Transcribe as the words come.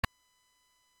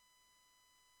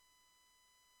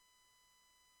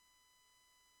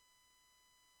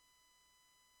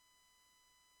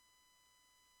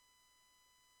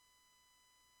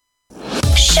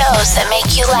Shows that make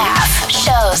you laugh.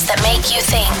 Shows that make you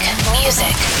think. Music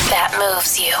that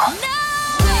moves you.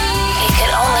 It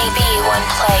could only be one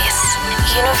place.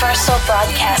 Universal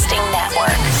Broadcasting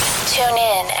Network. Tune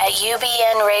in at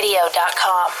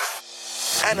ubnradio.com.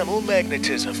 Animal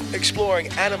Magnetism, exploring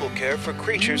animal care for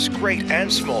creatures great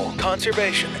and small,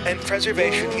 conservation and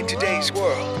preservation in today's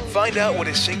world. Find out what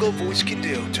a single voice can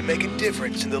do to make a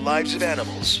difference in the lives of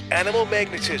animals. Animal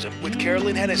Magnetism with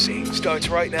Carolyn Hennessy starts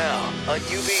right now on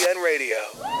UBN Radio.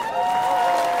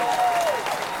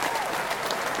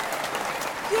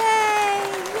 Yay!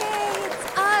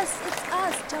 It's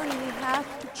us. Tony, we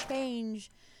have to change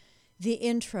the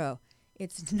intro.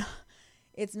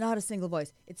 It's not a single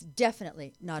voice. It's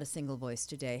definitely not a single voice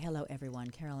today. Hello,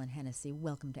 everyone. Carolyn Hennessy.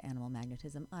 Welcome to Animal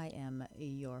Magnetism. I am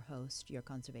your host, your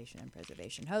conservation and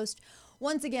preservation host.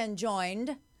 Once again,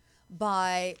 joined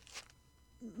by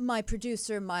my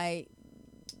producer,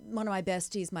 one of my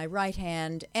besties, my right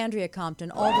hand, Andrea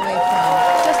Compton, all the way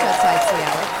from just outside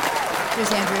Seattle.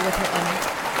 There's Andrea with her Emmy.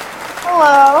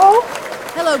 Hello.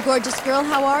 Hello, gorgeous girl.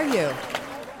 How are you?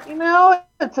 You know,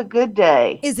 it's a good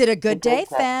day. Is it a good day?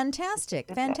 Fantastic.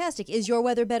 Fantastic. Is your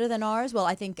weather better than ours? Well,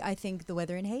 I think the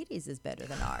weather in Hades is better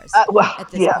than ours at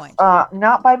this point.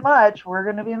 Not by much. We're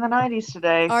going to be in the 90s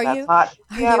today. Are That's you? Hot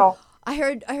in Seattle. I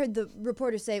heard the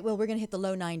reporter say, "Well, we're going to hit the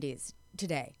low 90s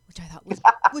today," which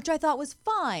I thought was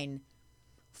fine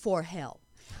for hell.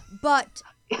 But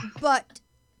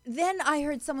then I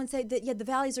heard someone say that the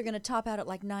valleys are going to top out at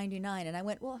like 99, and I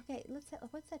went, well, okay, what's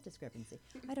that discrepancy?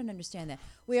 I don't understand that.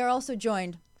 We are also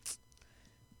joined,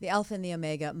 the Alpha and the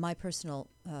Omega, my personal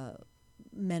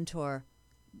mentor,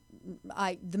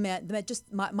 my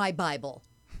Bible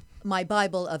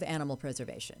of animal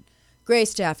preservation, Gray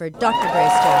Stafford, Dr. Gray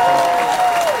Stafford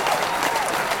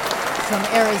from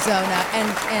Arizona, and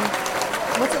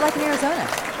what's it like in Arizona?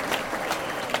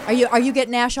 Are you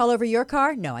getting ash all over your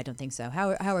car? No, I don't think so.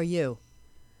 How are you?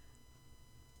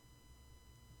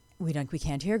 We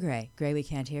can't hear Gray. Gray, we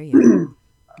can't hear you.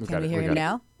 Can we hear him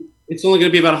now? It's only going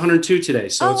to be about 102 today,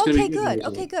 so it's going to be good.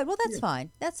 Okay, good. Well, that's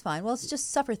fine. That's fine. Well, let's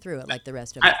just suffer through it like the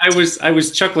rest of us. I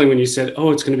was chuckling when you said,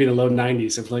 "Oh, it's going to be the low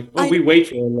 90s." I'm like, "Oh, we wait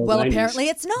for the low 90s." Well, apparently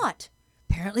it's not.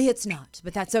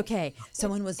 But that's okay.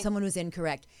 Someone was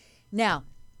incorrect. Now,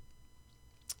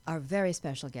 our very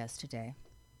special guest today.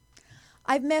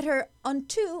 I've met her on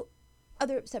 2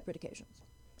 other separate occasions.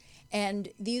 And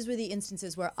these were the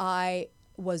instances where I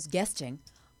was guesting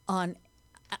on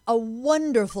a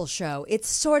wonderful show. It's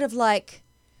sort of like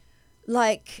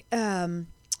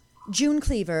June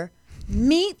Cleaver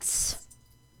meets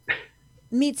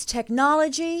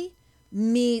technology,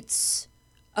 meets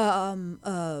Emerald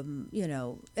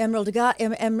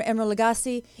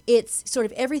Lagasse. It's sort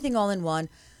of everything all in one.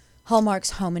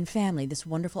 Hallmark's Home and Family, this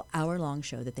wonderful hour-long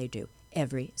show that they do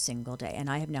every single day. And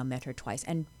I have now met her twice.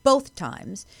 And both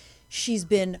times she's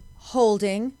been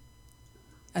holding,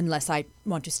 unless I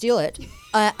want to steal it,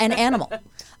 an animal,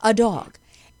 a dog.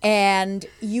 And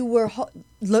you were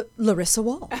Larissa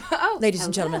Wall. Oh, ladies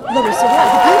and gentlemen, Larissa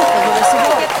Wall, the beautiful Larissa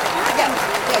Wall. Yeah,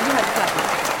 you have the copy.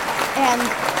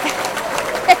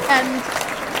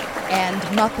 And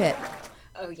Muppet.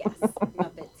 Oh, yes.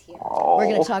 Muppet's here. We're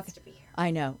going to talk.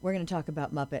 I know. We're going to talk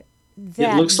about Muppet.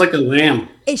 It looks like a lamb.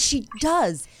 She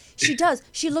does.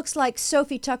 She looks like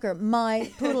Sophie Tucker, my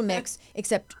poodle mix,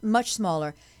 except much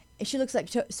smaller. She looks like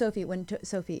Sophie when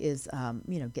Sophie is,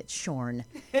 gets shorn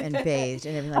and bathed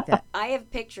and everything like that. I have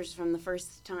pictures from the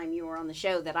first time you were on the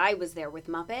show that I was there with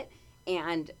Muppet,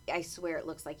 and I swear it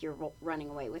looks like you're running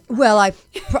away with Muppet. Well, I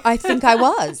think I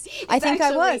was. I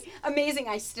was. Amazing.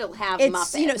 I still have it's,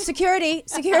 Muppet.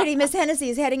 Security. Miss Hennessy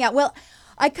is heading out. Well,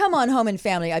 I come on Home and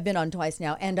Family. I've been on twice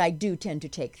now, and I do tend to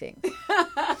take things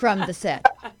from the set.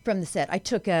 I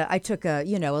took a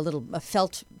little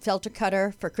felter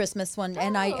cutter for Christmas one,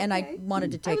 and I wanted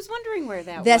to take. I was wondering where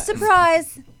that was. That's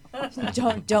surprise.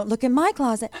 Don't look in my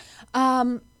closet.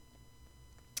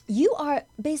 You are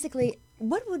basically.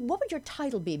 What would your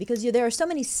title be? Because there are so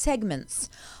many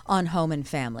segments on Home and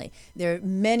Family. There are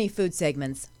many food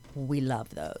segments. We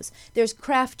love those. There's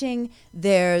crafting.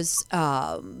 There's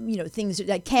things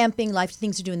like camping,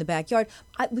 things to do in the backyard.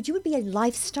 Would you be a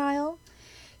lifestyle?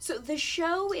 So the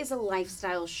show is a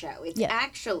lifestyle show. It's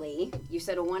actually, you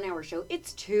said a 1-hour show.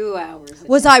 It's 2 hours.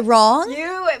 Was I wrong?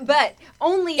 But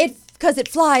only because it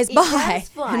flies by. Does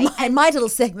fly. And my little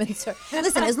segments are.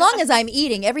 Listen, as long as I'm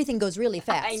eating, everything goes really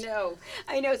fast. I know.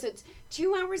 So it's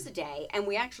 2 hours a day, and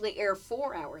we actually air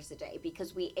 4 hours a day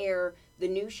because we air the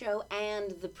new show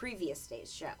and the previous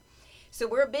day's show. So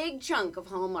we're a big chunk of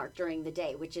Hallmark during the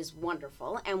day, which is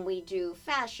wonderful. And we do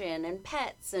fashion and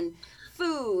pets and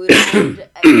food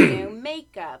and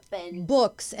makeup and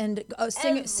books and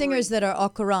singers that are au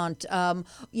courant. Technology.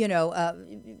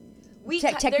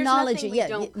 There's nothing we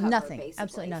don't cover, nothing. Basically.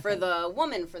 Absolutely nothing. For the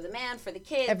woman, for the man, for the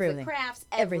kids, Everything. the crafts,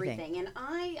 Everything. everything.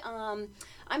 And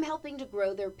I'm helping to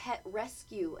grow their pet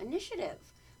rescue initiative,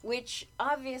 which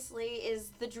obviously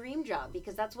is the dream job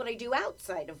because that's what I do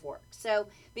outside of work. So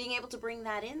being able to bring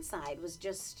that inside was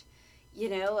just,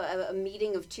 a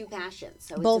meeting of two passions.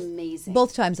 So it's amazing.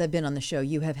 Both times I've been on the show,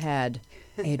 you have had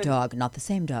a dog, not the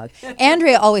same dog.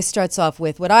 Andrea always starts off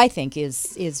with what I think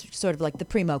is sort of like the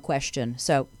primo question.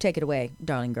 So take it away,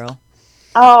 darling girl.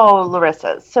 Oh,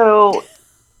 Larissa. So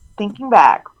thinking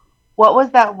back, what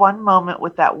was that one moment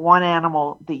with that one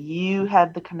animal that you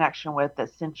had the connection with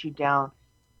that sent you down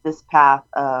this path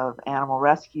of animal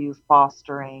rescue,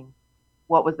 fostering?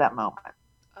 What was that moment?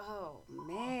 Oh,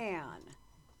 man.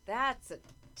 That's a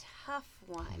tough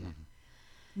one.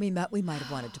 We might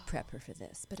have wanted to prep her for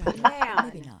this, but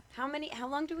maybe not. How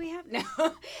long do we have? No.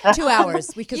 2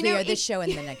 hours because we are this show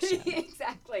and the next show.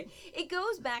 Exactly. It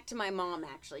goes back to my mom,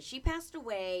 actually. She passed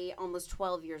away almost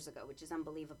 12 years ago, which is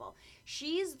unbelievable.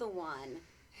 She's the one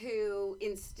who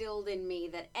instilled in me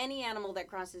that any animal that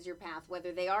crosses your path,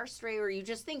 whether they are stray or you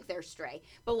just think they're stray,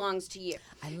 belongs to you.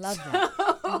 I love that.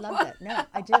 I love that. No,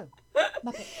 I do.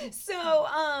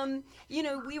 So,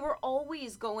 we were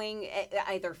always going,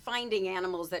 either finding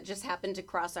animals that just happened to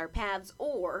cross our paths,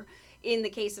 or in the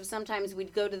case of sometimes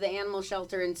we'd go to the animal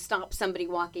shelter and stop somebody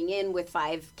walking in with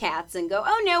 5 cats and go,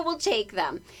 oh no, we'll take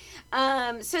them.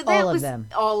 So that was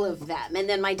all of them. And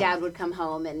then my dad would come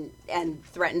home and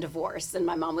threaten divorce. And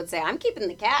my mom would say, I'm keeping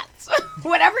the cats.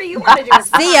 Whatever you want to do is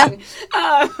fine. See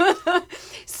ya.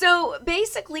 So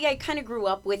basically, I kind of grew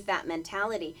up with that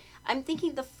mentality. I'm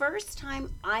thinking the first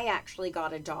time I actually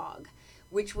got a dog,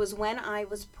 which was when I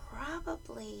was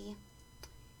probably,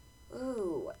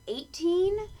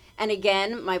 18. And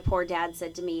again, my poor dad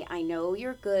said to me, I know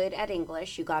you're good at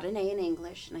English. You got an A in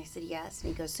English. And I said, yes.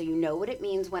 And he goes, so you know what it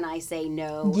means when I say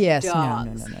no yes,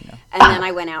 dogs? No. And then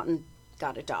I went out and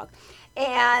got a dog.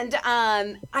 And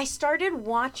I started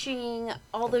watching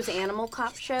all those Animal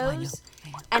Cop shows.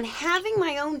 And having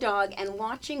my own dog and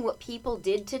watching what people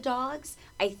did to dogs,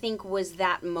 I think was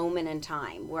that moment in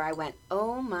time where I went,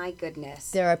 oh my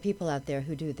goodness. There are people out there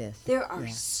who do this. There are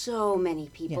so many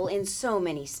people in so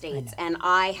many states, and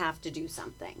I have to do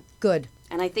something. Good.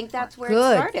 And I think that's where it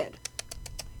started.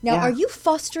 Now, are you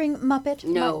fostering Muppet?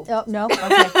 No. No?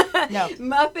 Okay. No.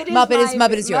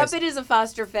 Muppet is yours. Muppet is a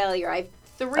foster failure. I have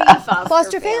 3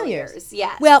 foster failures.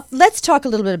 Yes. Well, let's talk a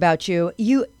little bit about you.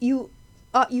 You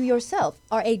yourself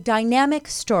are a dynamic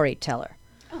storyteller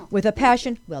with a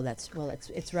passion.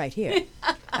 It's right here.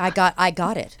 I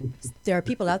got it. There are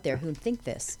people out there who think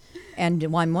this, and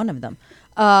I'm one of them.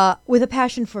 With a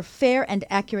passion for fair and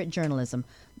accurate journalism.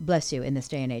 Bless you in this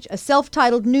day and age. A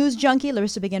self-titled news junkie,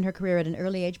 Larissa began her career at an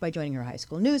early age by joining her high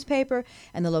school newspaper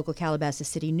and the local Calabasas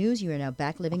City News. You are now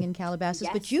back living in Calabasas,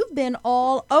 but you've been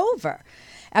all over.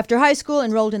 After high school,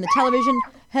 enrolled in the television.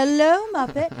 Hello,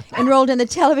 Muppet. Enrolled in the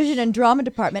television and drama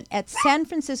department at San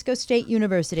Francisco State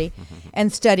University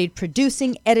and studied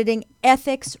producing, editing,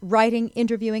 ethics, writing,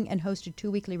 interviewing, and hosted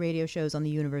 2 weekly radio shows on the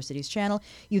university's channel.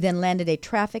 You then landed a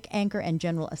traffic anchor and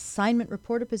general assignment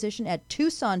reporter position at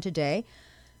Tucson Today.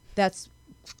 That's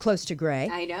close to Gray.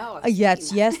 I know.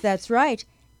 Yes, that's right.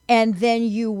 And then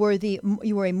you were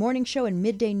a morning show and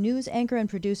midday news anchor and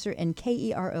producer in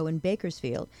KERO in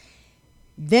Bakersfield.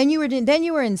 Then you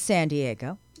were in San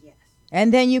Diego. Yes.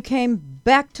 And then you came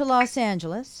back to Los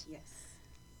Angeles. Yes.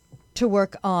 To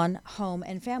work on Home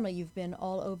and Family. You've been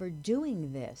all over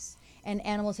doing this, and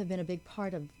animals have been a big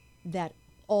part of that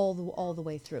all the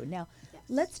way through. Now,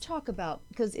 let's talk about,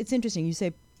 because it's interesting. You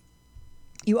say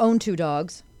you own 2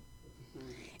 dogs,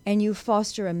 and you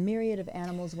foster a myriad of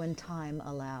animals when time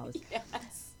allows.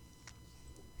 Yes.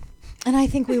 And I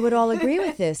think we would all agree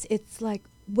with this. It's like,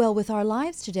 well, with our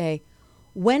lives today,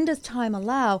 when does time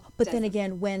allow? But then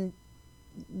again, when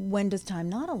does time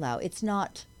not allow? It's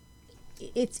not.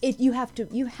 You have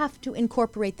to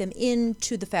incorporate them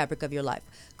into the fabric of your life.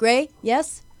 Gray,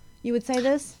 yes, you would say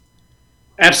this.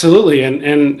 Absolutely,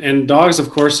 and dogs,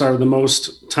 of course, are the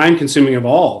most time-consuming of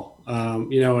all.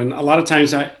 And a lot of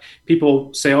times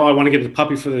people say, "Oh, I want to get a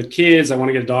puppy for the kids. I want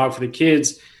to get a dog for the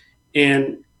kids,"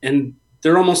 and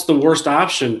they're almost the worst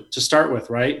option to start with,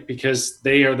 right? Because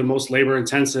they are the most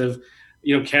labor-intensive.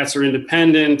 Cats are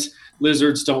independent.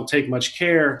 Lizards don't take much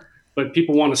care, but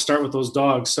people want to start with those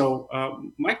dogs. So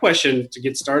my question to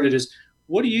get started is,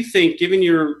 what do you think, given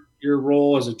your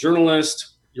role as a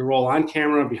journalist, your role on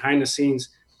camera, behind the scenes.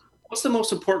 What's the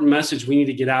most important message we need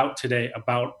to get out today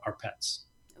about our pets?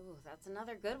 Oh, that's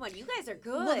another good one. You guys are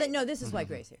good. Well, no, this is why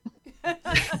Gray's here.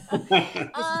 This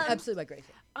is absolutely why Gray's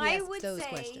here. He I asked would those say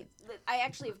questions. that I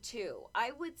actually have two.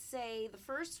 I would say the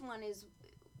first one is,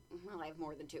 well, I have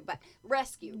more than two, but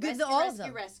rescue. Good, Rescue, all of rescue,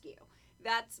 them. rescue.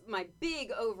 That's my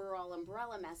big overall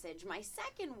umbrella message. My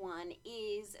second one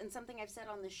is, and something I've said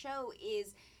on the show,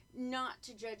 is not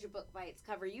to judge a book by its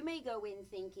cover. You may go in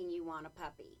thinking you want a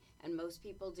puppy, and most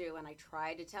people do, and I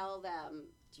try to tell them,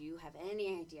 do you have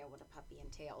any idea what a puppy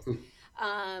entails?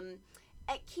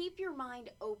 Keep your mind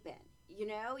open. You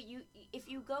know, if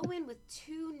you go in with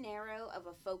too narrow of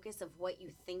a focus of what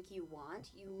you think you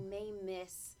want, you may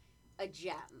miss a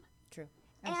gem. True.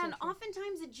 And Absolutely true.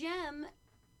 oftentimes a gem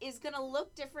is going to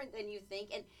look different than you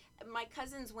think. And my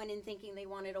cousins went in thinking they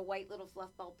wanted a white little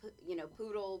fluffball,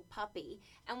 poodle puppy,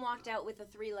 and walked out with a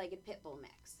 3-legged pit bull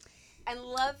mix. And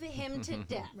love him to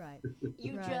death. Right.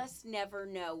 You Right. just never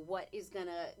know what is going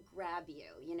to grab you.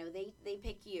 You know, they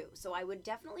pick you. So I would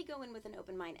definitely go in with an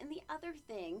open mind. And the other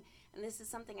thing, and this is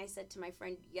something I said to my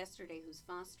friend yesterday who's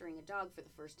fostering a dog for the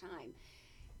first time,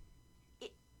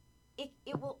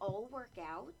 it will all work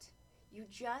out. You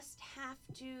just have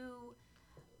to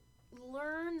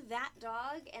learn that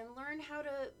dog and learn how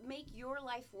to make your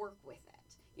life work with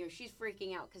it. You know, she's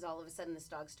freaking out because all of a sudden this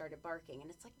dog started barking,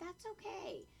 and it's like, that's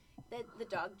okay. The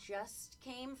dog just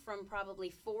came from probably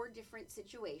 4 different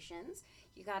situations.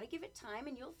 You got to give it time,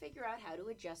 and you'll figure out how to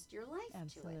adjust your life to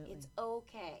Absolutely. it. It's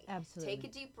okay. Absolutely. Take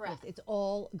a deep breath. Yes, it's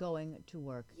all going to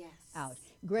work Yes. out.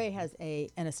 Gray has an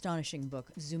astonishing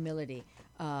book, Zoomility.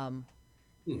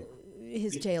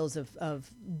 His tales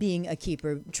of being a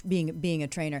keeper, being a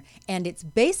trainer, and it's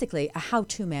basically a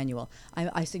how-to manual.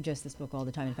 I suggest this book all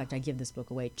the time. In fact, I give this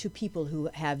book away to people who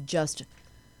have just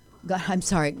got. I'm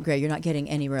sorry, Gray, you're not getting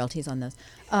any royalties on this.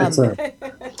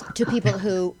 To people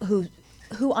who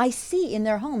I see in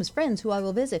their homes, friends who I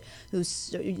will visit, who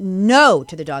no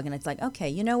to the dog, and it's like, okay,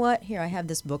 you know what? Here, I have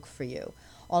this book for you,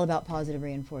 all about positive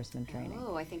reinforcement training.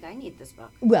 Oh, I think I need this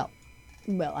book. Well,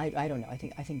 I don't know. I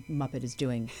think Muppet is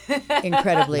doing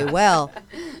incredibly well,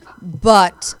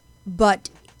 but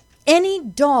any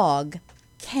dog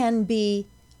can be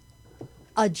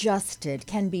adjusted,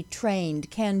 can be trained,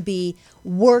 can be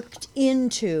worked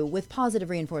into with positive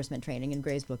reinforcement training. And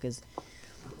Gray's book is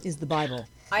the Bible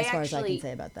as far as I can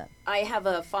say about that. I have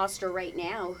a foster right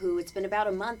now who it's been about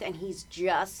a month, and he's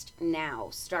just now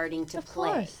starting to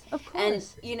play. Of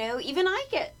course. And even I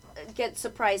get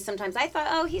surprised sometimes. I thought,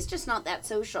 oh, he's just not that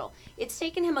social. It's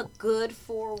taken him a good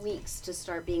 4 weeks to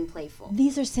start being playful.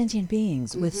 These are sentient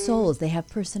beings with souls. They have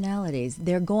personalities.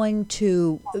 They're going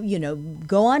to,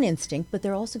 go on instinct, but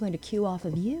they're also going to cue off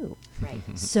of you. Right.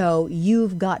 So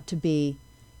you've got to be,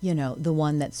 the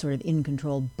one that's sort of in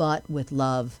control, but with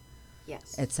love,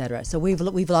 Yes. etc. So we've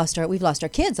lost our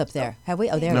kids up there, have we?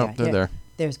 Oh, there No, we are. they're there.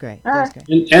 There's Gray. All There's right.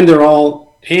 Gray.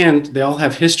 And they all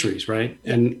have histories, right?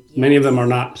 And many of them are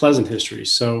not pleasant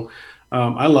histories. So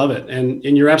I love it. And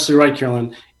you're absolutely right,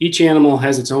 Carolyn. Each animal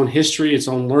has its own history, its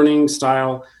own learning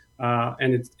style,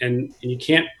 and you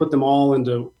can't put them all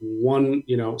into one,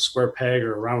 square peg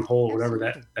or a round hole or whatever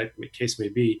that case may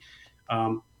be.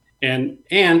 And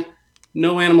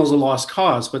no animal is a lost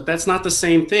cause, but that's not the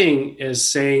same thing as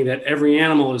saying that every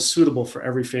animal is suitable for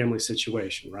every family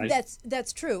situation, right?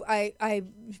 That's true.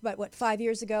 But 5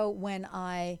 years ago when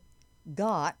I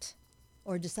got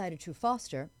or decided to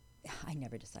foster, I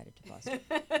never decided to foster.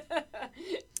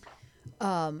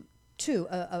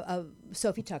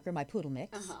 Sophie Tucker, my poodle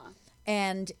mix,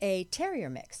 and a terrier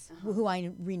mix, who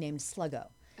I renamed Sluggo.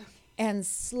 And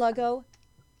Sluggo,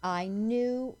 I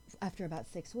knew after about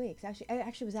 6 weeks.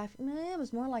 It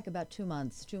was more like about 2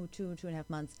 months, two and a half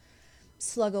months.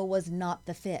 Sluggo was not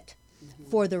the fit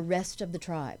for the rest of the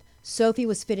tribe. Sophie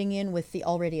was fitting in with the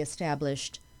already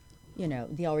established Liza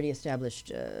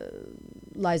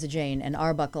Jane and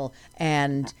Arbuckle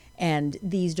and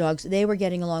these dogs. They were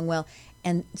getting along well,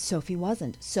 and Sophie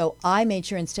wasn't. So I made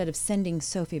sure, instead of sending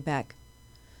Sophie back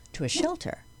to a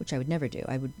shelter, which I would never do,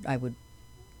 I would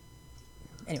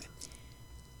anyway.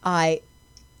 I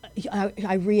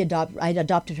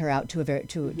adopted her out to a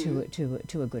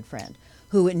good friend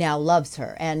who now loves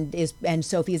her, and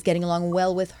Sophie is getting along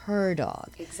well with her dog.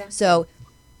 Exactly. So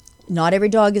not every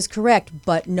dog is correct,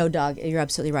 but no dog, you're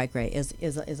absolutely right, Gray,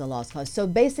 is a lost cause. So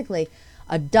basically,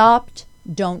 adopt,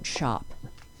 don't shop.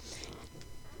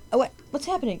 What's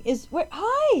happening?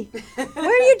 Hi. Where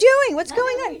are you doing? What's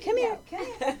going on? Come here.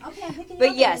 Okay, I'm picking you But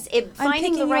up yes, again.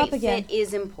 finding the picking you right up again. fit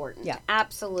is important. Yeah.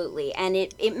 Absolutely. And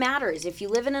it matters. If you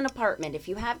live in an apartment, if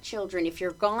you have children, if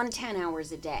you're gone 10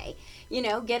 hours a day,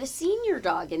 get a senior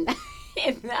dog in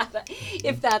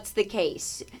if that's the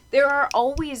case. There are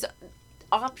always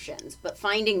options, but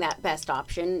finding that best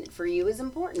option for you is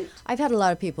important. I've had a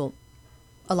lot of people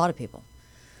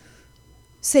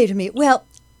say to me, well,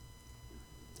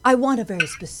 I want a very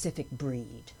specific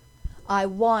breed. I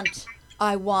want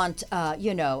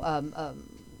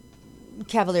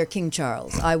Cavalier King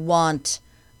Charles. I want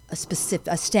a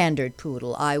standard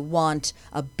poodle. I want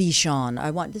a Bichon.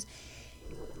 I want this.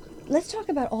 Let's talk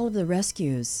about all of the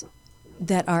rescues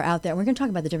that are out there. We're going to talk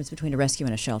about the difference between a rescue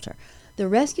and a shelter. The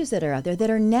rescues that are out there that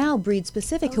are now breed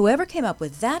specific. Whoever came up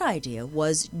with that idea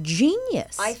was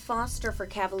genius. I foster for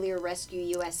Cavalier Rescue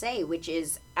USA, which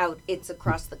is out, it's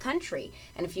across the country.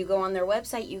 And if you go on their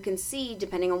website, you can see,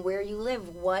 depending on where you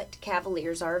live, what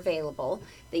Cavaliers are available.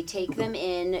 They take them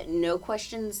in, no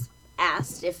questions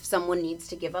asked if someone needs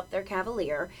to give up their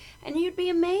Cavalier, and you'd be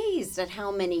amazed at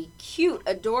how many cute,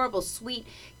 adorable, sweet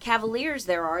Cavaliers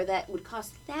there are that would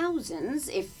cost thousands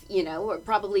or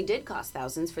probably did cost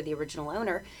thousands for the original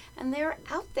owner, and they're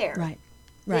out there.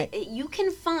 Right. You can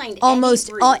find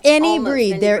almost any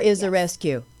breed. There is yes. a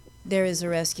rescue. There is a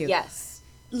rescue. Yes.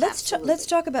 Let's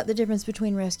talk about the difference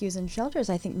between rescues and shelters.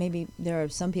 I think maybe there are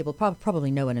some people,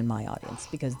 probably no one in my audience,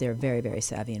 because they're very, very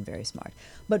savvy and very smart.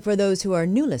 But for those who are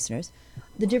new listeners,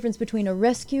 the difference between a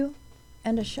rescue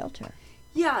and a shelter.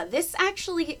 Yeah, this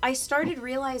actually, I started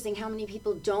realizing how many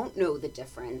people don't know the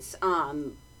difference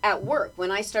at work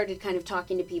when I started kind of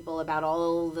talking to people about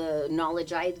all the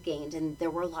knowledge I'd gained. And there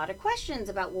were a lot of questions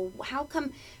about, well, how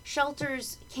come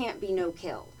shelters can't be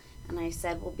no-kill? And I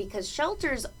said, well, because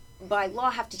shelters by law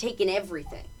have to take in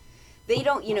everything. They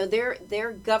don't,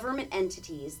 they're government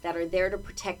entities that are there to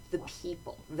protect the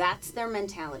people. That's their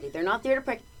mentality. They're not there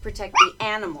to protect the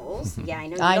animals. Yeah,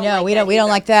 I know. We don't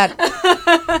like that.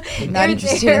 Not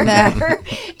interested in that.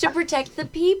 To protect the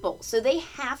people. So they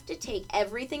have to take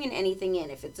everything and anything in.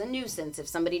 If it's a nuisance, if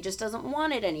somebody just doesn't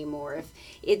want it anymore, if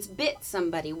it's bit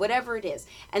somebody, whatever it is,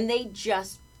 and they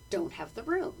just don't have the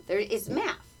room. There is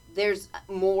math. There's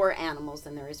more animals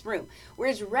than there is room.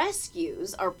 Whereas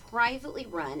rescues are privately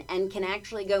run and can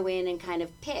actually go in and kind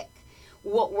of pick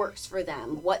what works for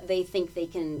them, what they think they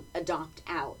can adopt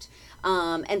out,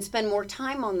 and spend more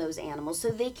time on those animals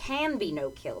so they can be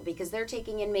no-kill, because they're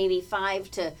taking in maybe 5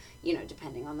 to,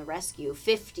 depending on the rescue,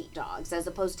 50 dogs as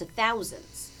opposed to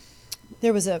thousands.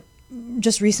 There was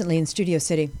just recently in Studio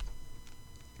City,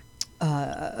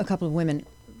 a couple of women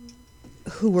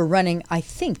who were running, I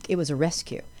think it was a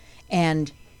rescue.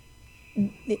 And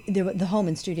the home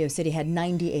in Studio City had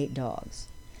 98 dogs.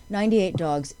 98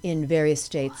 dogs in various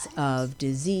states of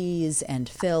disease and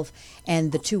filth.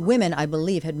 And the two women, I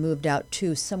believe, had moved out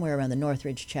to somewhere around the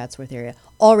Northridge, Chatsworth area,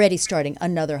 already starting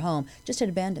another home, just had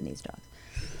abandoned these dogs.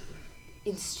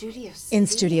 In Studio City? In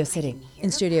Studio City. In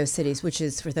Studio Cities, which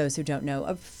is, for those who don't know,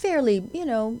 a fairly,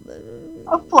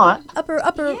 affluent,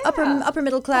 upper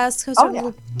middle class, sort of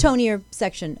little tonier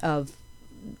section of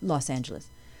Los Angeles.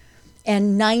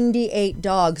 And 98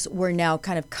 dogs were now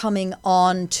kind of coming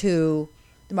on to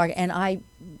the market. And I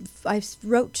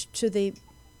wrote to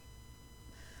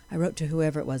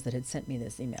whoever it was that had sent me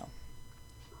this email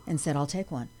and said, I'll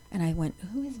take one. And I went,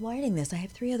 who is writing this? I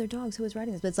have 3 other dogs. Who is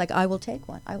writing this? But it's like, I will take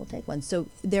one. So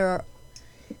they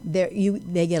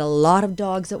get a lot of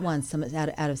dogs at once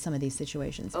out of some of these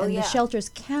situations. And the shelters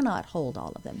cannot hold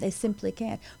all of them. They simply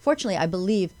can't. Fortunately, I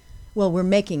believe,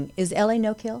 is LA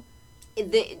no-kill?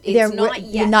 It's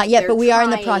not yet, but we are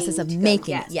in the process of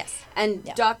making it. Yes. And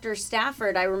Dr.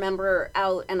 Stafford, I remember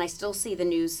out, and I still see the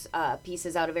news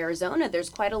pieces out of Arizona. There's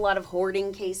quite a lot of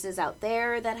hoarding cases out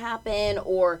there that happen,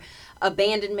 or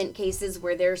abandonment cases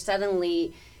where they're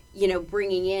suddenly,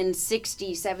 bringing in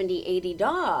 60, 70, 80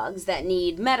 dogs that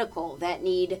need medical, that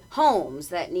need homes,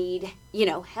 that need,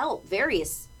 help,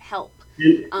 various help.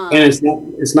 And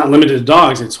it's not limited to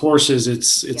dogs. It's horses.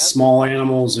 It's small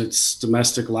animals. It's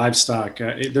domestic livestock.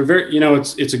 They're very,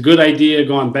 it's a good idea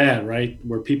gone bad, right?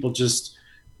 Where people just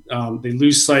they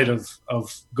lose sight of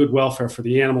good welfare for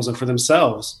the animals and for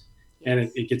themselves,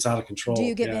 and it gets out of control. Do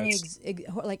you get any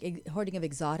hoarding of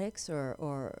exotics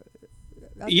or?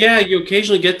 Yeah, you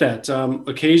occasionally get that.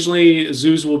 Occasionally,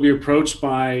 zoos will be approached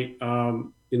by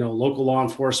local law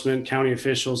enforcement, county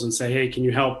officials, and say, "Hey, can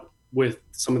you help with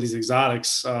some of these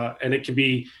exotics?" And it can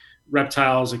be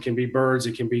reptiles, it can be birds,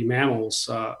 it can be mammals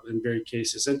in various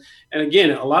cases. And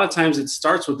again, a lot of times it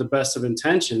starts with the best of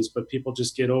intentions, but people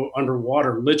just get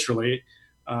underwater literally.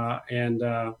 And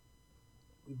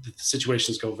the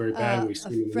situations go very bad. And we see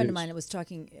in A the friend of news. mine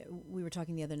we were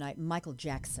talking the other night. Michael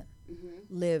Jackson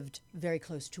lived very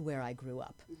close to where I grew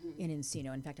up in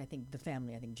Encino. In fact, I think the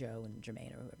family, Joe and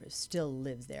Jermaine or whoever, still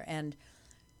lives there. And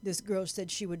this girl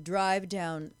said she would drive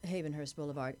down Havenhurst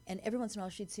Boulevard, and every once in a while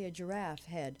she'd see a giraffe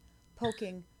head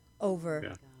poking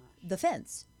over the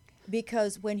fence.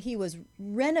 Because when he was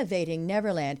renovating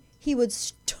Neverland, he would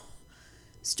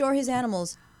store his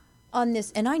animals on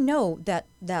this, and I know that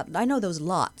I know those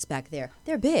lots back there.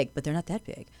 They're big, but they're not that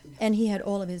big. And he had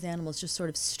all of his animals just sort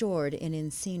of stored in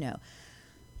Encino.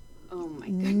 Oh my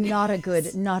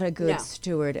goodness. Not a good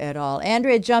steward at all.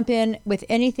 Andrea, jump in with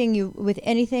anything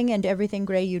and everything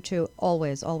Gray. You too,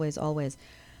 always.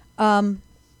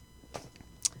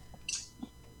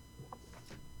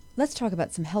 Let's talk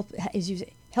about some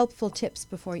helpful tips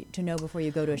before you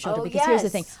go to a shelter. Because here's the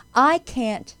thing, I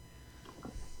can't.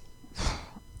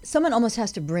 Someone almost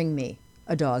has to bring me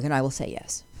a dog, and I will say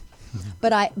yes.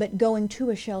 But going to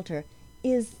a shelter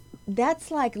that's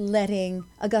like letting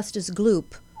Augustus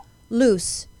Gloop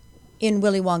loose in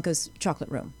Willy Wonka's chocolate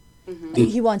room.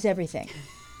 He wants everything.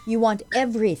 You want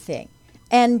everything,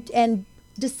 and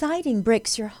deciding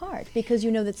breaks your heart because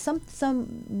you know that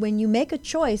some when you make a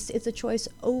choice, it's a choice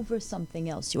over something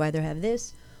else. You either have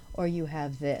this or you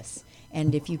have this,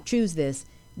 and if you choose this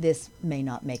may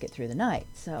not make it through the night.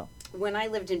 So. When I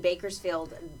lived in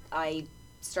Bakersfield, I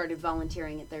started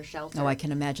volunteering at their shelter. Oh, I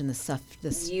can imagine the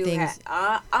things.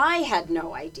 I had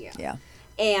no idea. Yeah.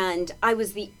 And I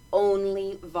was the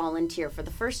only volunteer for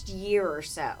the first year or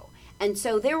so. And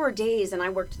so there were days, and I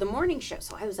worked the morning show.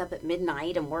 So I was up at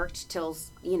midnight and worked till,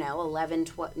 11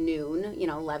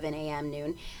 a.m.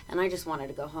 noon. And I just wanted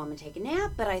to go home and take a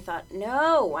nap. But I thought,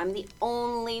 no, I'm the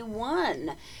only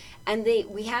one. And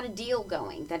we had a deal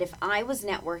going that if I was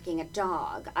networking a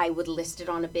dog, I would list it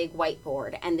on a big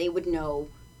whiteboard, and they would know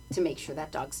to make sure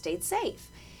that dog stayed safe,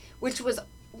 which was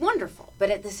wonderful. But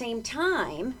at the same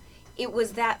time, it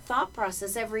was that thought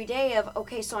process every day of,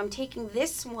 okay, so I'm taking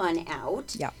this one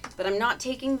out, but I'm not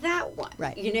taking that one.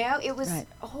 Right. It was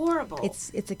horrible.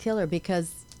 It's a killer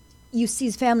because you see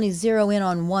families zero in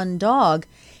on one dog,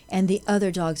 and the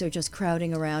other dogs are just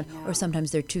crowding around, or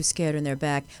sometimes they're too scared and they're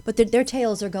back. But their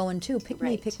tails are going too. Pick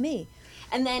me.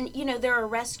 And then, there are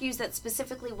rescues that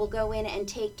specifically will go in and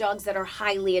take dogs that are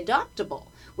highly adoptable,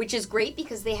 which is great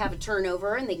because they have a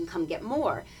turnover and they can come get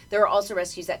more. There are also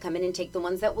rescues that come in and take the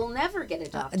ones that will never get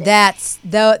adopted.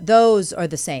 Those are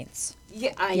the saints.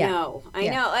 Yeah, I know.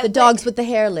 The dogs with the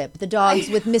hair lip, the dogs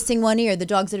with missing one ear, the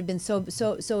dogs that have been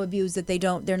so abused that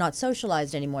they're not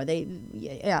socialized anymore.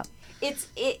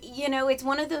 It's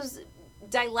one of those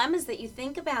dilemmas that you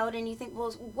think about and you think,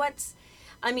 well,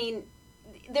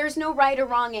 there's no right or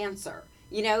wrong answer.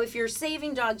 If you're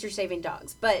saving dogs, you're saving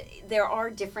dogs. But there are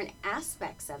different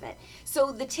aspects of it.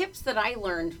 So the tips that I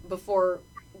learned before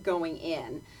going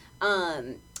in,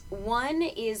 one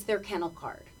is their kennel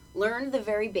card. Learn the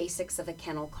very basics of a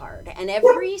kennel card. And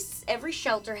every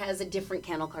shelter has a different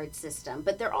kennel card system,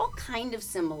 but they're all kind of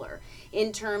similar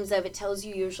in terms of it tells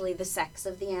you usually the sex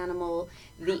of the animal,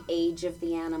 the age of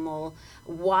the animal,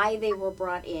 why they were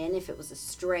brought in, if it was a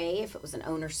stray, if it was an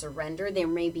owner surrender. There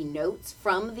may be notes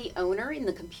from the owner in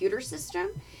the computer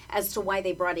system as to why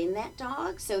they brought in that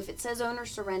dog. So if it says owner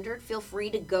surrendered, feel free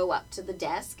to go up to the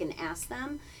desk and ask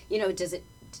them,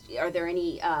 are there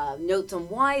any notes on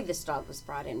why this dog was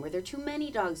brought in? Were there too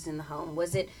many dogs in the home?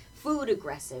 Was it food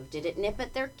aggressive? Did it nip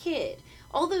at their kid?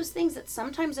 All those things that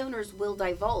sometimes owners will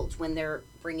divulge when they're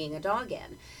bringing a dog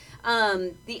in.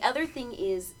 The other thing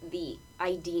is the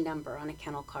ID number on a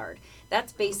kennel card.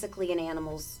 That's basically an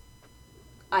animal's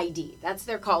ID. That's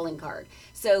their calling card.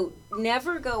 So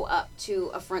never go up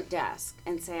to a front desk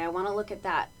and say, I want to look at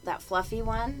that fluffy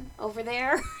one over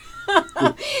there.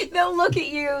 They'll look at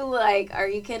you like, are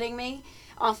you kidding me?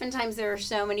 Oftentimes there are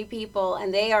so many people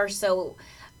and they are so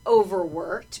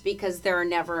overworked because there are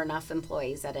never enough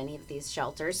employees at any of these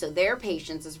shelters. So their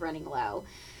patience is running low.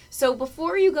 So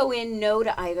before you go in, know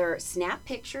to either snap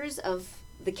pictures of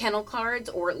the kennel cards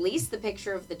or at least the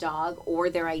picture of the dog or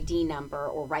their ID number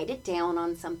or write it down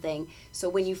on something. So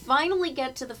when you finally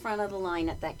get to the front of the line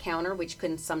at that counter, which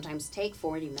can sometimes take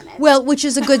 40 minutes. Well, which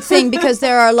is a good thing because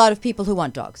there are a lot of people who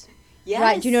want dogs. Yes.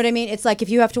 Right? Do you know what I mean? It's like if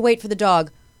you have to wait for the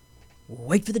dog,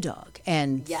 wait for the dog.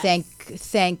 And thank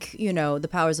the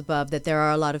powers above that there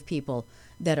are a lot of people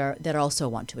that also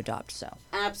want to adopt. So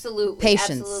absolutely,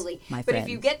 patience, absolutely. My but friend.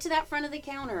 If you get to that front of the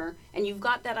counter and you've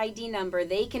got that ID number,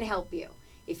 they can help you.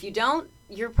 If you don't,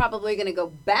 you're probably going to go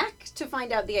back to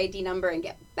find out the ID number and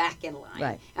get back in line.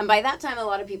 Right. And by that time, a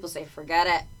lot of people say, forget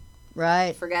it.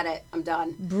 Right. Forget it. I'm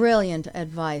done. Brilliant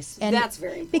advice. And That's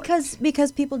very important.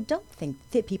 because people don't think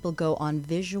that people go on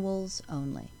visuals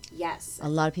only. Yes. A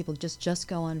lot of people just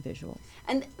go on visuals.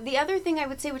 And the other thing I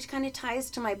would say, which kind of ties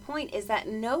to my point, is that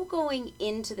know going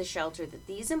into the shelter that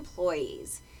these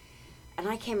employees, and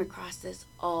I came across this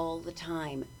all the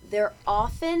time, they're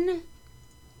often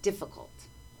difficult.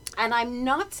 And I'm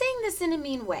not saying this in a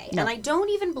mean way, No. and I don't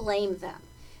even blame them.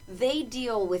 They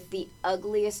deal with the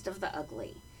ugliest of the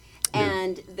ugly.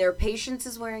 And their patience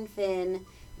is wearing thin.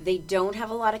 They don't have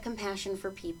a lot of compassion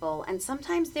for people, and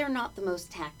sometimes they're not the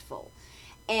most tactful.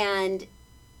 And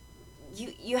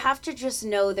you have to just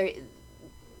know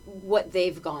what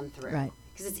they've gone through. Right.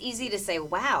 Because it's easy to say,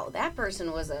 wow, that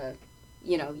person was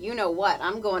you know what,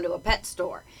 I'm going to a pet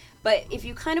store. But if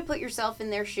you kind of put yourself in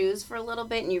their shoes for a little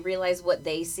bit and you realize what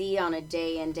they see on a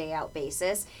day in, day out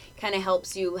basis, kind of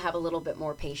helps you have a little bit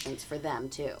more patience for them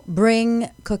too. Bring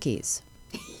cookies.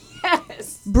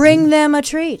 Yes. Bring them a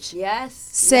treat. Yes.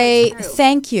 Say that's true.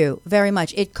 thank you very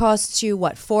much. It costs you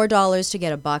what, $4 to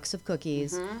get a box of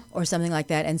cookies or something like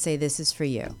that, and say this is for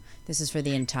you. This is for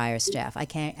the entire staff. I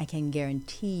can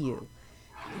guarantee you,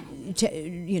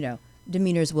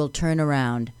 demeanors will turn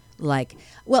around. Like,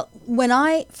 well, when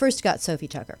I first got Sophie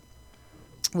Tucker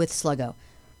with Sluggo,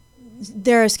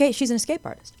 she's an escape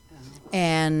artist,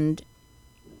 and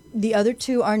the other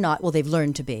two are not. Well, they've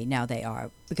learned to be. Now they are,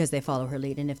 because they follow her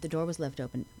lead. And if the door was left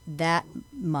open that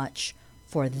much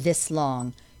for this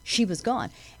long, she was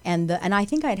gone. And I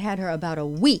think I'd had her about a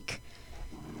week,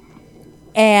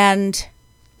 and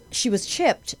she was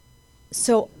chipped,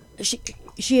 so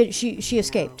she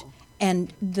escaped.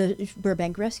 And the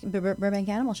Burbank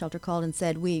Animal Shelter called and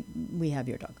said, we have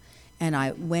your dog. And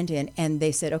I went in, and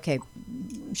they said, okay,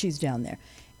 she's down there.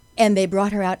 And they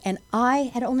brought her out, and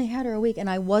I had only had her a week, and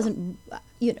I wasn't,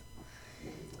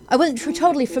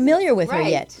 totally familiar with her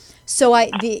Right. yet. So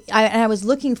I was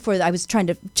looking I was trying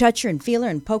to touch her and feel her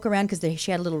and poke around because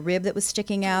she had a little rib that was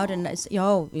sticking out, and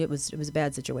it was a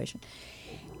bad situation.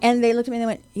 And they looked at me and they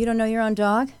went, "You don't know your own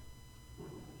dog?"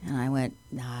 And I went,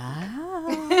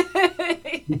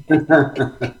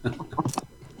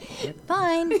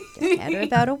 fine. Just had her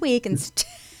about a week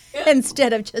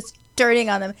instead of just turning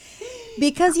on them,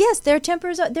 because yes, their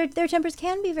tempers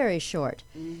can be very short.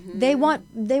 Mm-hmm.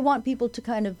 They want people to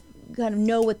kind of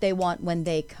know what they want when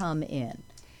they come in.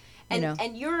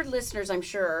 And your listeners, I'm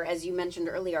sure, as you mentioned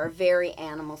earlier, are very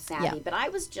animal savvy. Yeah. But I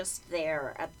was just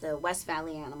there at the West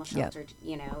Valley Animal Shelter,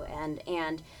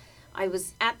 and I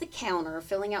was at the counter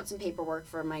filling out some paperwork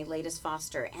for my latest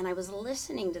foster, and I was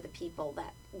listening to the people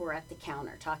that were at the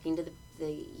counter, talking to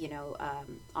the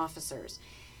officers.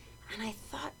 And I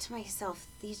thought to myself,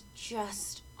 these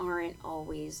just aren't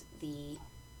always the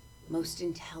most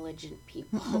intelligent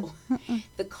people.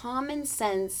 The common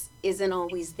sense isn't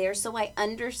always there. So I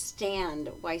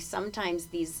understand why sometimes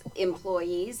these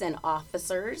employees and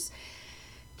officers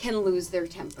can lose their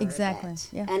temper. Exactly. A bit.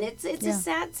 Yeah. And it's a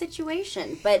sad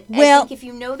situation. But Well, I think if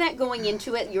you know that going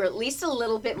into it, you're at least a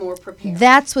little bit more prepared.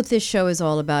 That's what this show is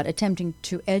all about, attempting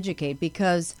to educate,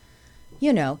 because,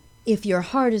 if your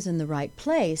heart is in the right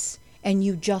place and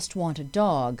you just want a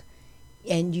dog,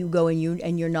 and you go and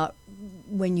you're not,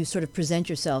 when you sort of present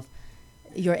yourself,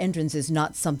 your entrance is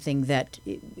not something that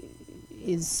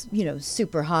is,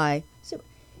 super high. So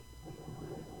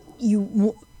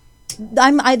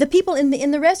the people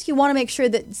in the rescue want to make sure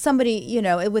that somebody,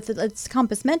 with its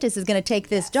compos mentis is going to take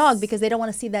this dog, because they don't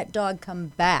want to see that dog come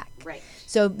back. Right.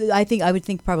 So I would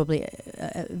think probably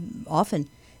often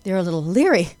they're a little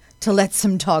leery to let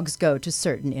some dogs go to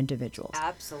certain individuals.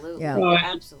 Absolutely. Yeah.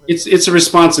 Absolutely. It's a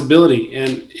responsibility,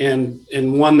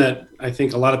 and one that I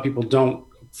think a lot of people don't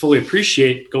fully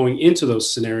appreciate going into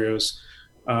those scenarios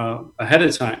ahead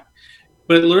of time.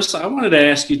 But Larissa, I wanted to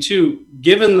ask you too,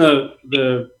 given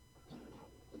the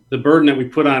burden that we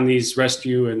put on these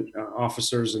rescue and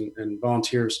officers and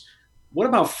volunteers, what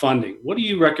about funding? What do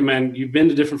you recommend? You've been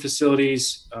to different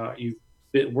facilities, you've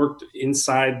worked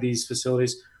inside these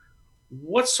facilities.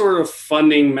 What sort of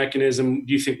funding mechanism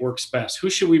do you think works best? Who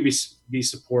should we be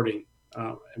supporting?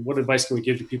 And what advice can we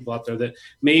give to people out there that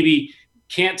maybe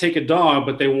can't take a dog,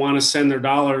 but they want to send their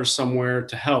dollars somewhere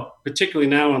to help, particularly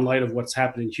now in light of what's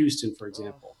happened in Houston, for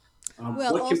example? Well,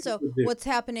 what can also people do? what's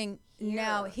happening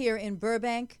now here in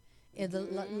Burbank, in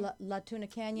the La Tuna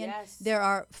Canyon, Yes. there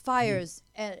are fires.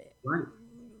 Right.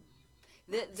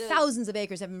 Thousands of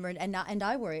acres have been burned, and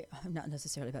I worry not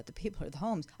necessarily about the people or the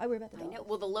homes. I worry about the I dogs. know.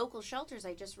 Well, the local shelters,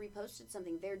 I just reposted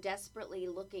something. They're desperately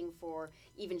looking for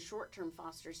even short-term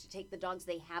fosters to take the dogs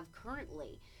they have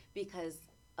currently, because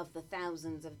of the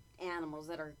thousands of animals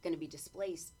that are going to be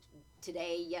displaced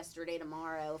today, yesterday,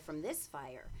 tomorrow from this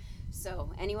fire.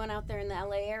 So anyone out there in the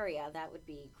LA area, that would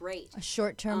be great. A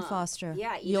short-term foster.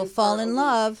 Yeah, You'll even fall for a in week.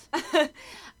 love.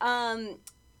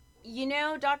 You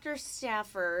know, Dr.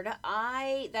 Stafford,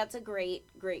 that's a great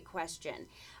question.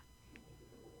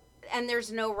 And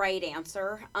there's no right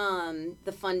answer.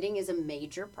 The funding is a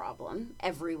major problem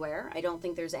everywhere. I don't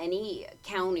think there's any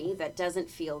county that doesn't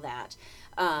feel that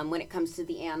when it comes to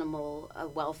the animal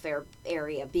welfare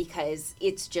area, because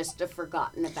it's just a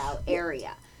forgotten about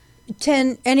area. At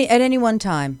any one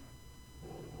time,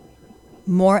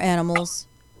 more animals,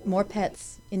 more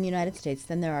pets in the United States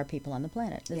than there are people on the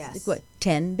planet. Yes. What,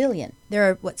 10 billion?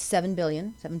 There are, 7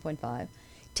 billion, 7.5,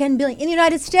 10 billion in the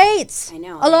United States. I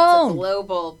know. Alone. It's a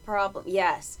global problem.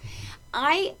 Yes.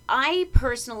 I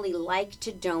personally like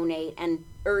to donate and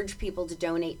urge people to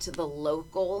donate to the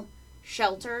local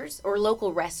shelters, or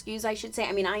local rescues, I should say.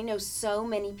 I mean, I know so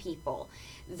many people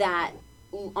that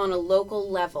on a local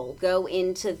level go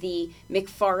into the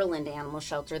McFarland Animal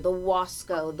Shelter, the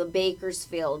Wasco, the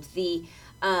Bakersfield, the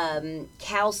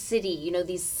Cal City, you know,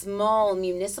 these small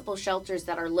municipal shelters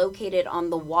that are located on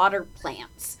the water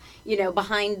plants, you know,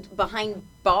 behind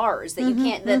bars that you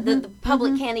can't, the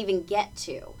public can't even get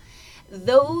to.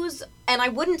 Those, and I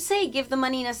wouldn't say give the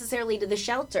money necessarily to the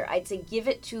shelter. I'd say give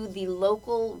it to the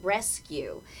local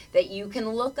rescue that you can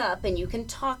look up and you can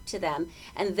talk to them,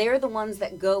 and they're the ones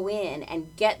that go in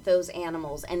and get those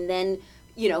animals and then,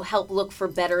 you know, help look for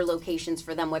better locations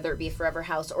for them, whether it be a Forever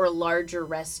House or a larger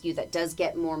rescue that does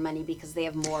get more money because they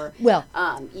have more,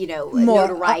 you know, More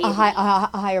notoriety. a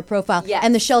higher profile. Yes.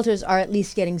 And the shelters are at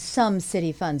least getting some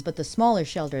city funds, but the smaller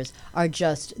shelters are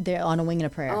just, they're on a wing and a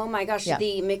prayer. Oh my gosh, Yeah.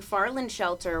 the McFarland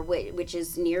Shelter, which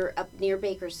is up near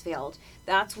Bakersfield,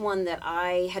 that's one that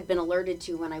I had been alerted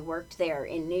to when I worked there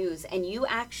in news. And you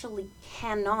actually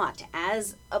cannot,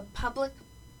 as a public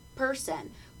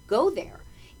person, go there.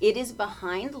 It is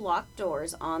behind locked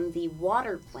doors on the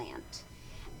water plant.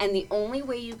 And the only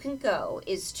way you can go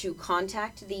is to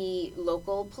contact the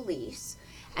local police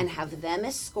and have them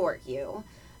escort you.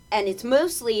 And it's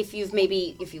mostly if you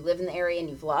live in the area and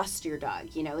you've lost your dog.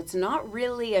 You know, it's not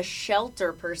really a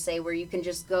shelter per se where you can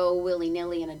just go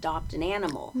willy-nilly and adopt an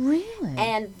animal. Really?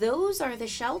 And those are the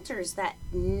shelters that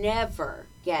never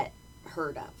get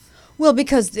heard of. Well,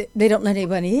 because they don't let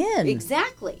anybody in.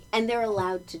 Exactly. And they're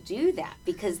allowed to do that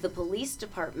because the police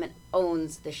department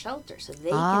owns the shelter, so they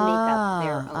can make up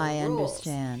their own I rules.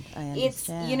 understand. It's,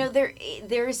 you know,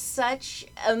 there's such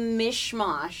a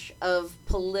mishmash of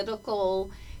political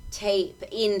tape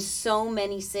in so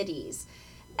many cities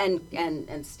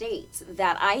and states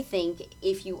that I think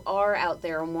if you are out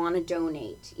there and want to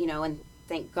donate, you know, and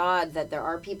thank God that there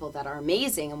are people that are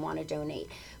amazing and want to donate,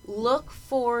 look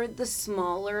for the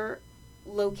smaller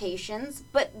locations,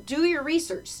 but do your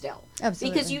research still.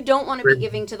 Absolutely. Because you don't want to be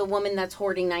giving to the woman that's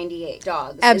hoarding 98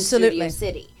 dogs Absolutely. in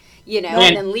Studio City, you know,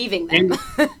 and then leaving them.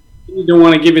 You don't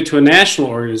want to give it to a national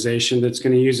organization that's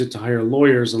going to use it to hire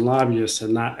lawyers and lobbyists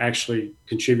and not actually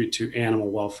contribute to animal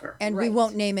welfare. And we Right.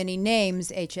 won't name any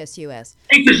names, HSUS.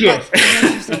 HSUS.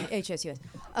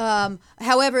 HSUS.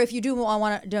 However, if you do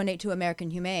want to donate to American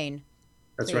Humane,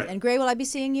 That's please. right. And Gray, will I be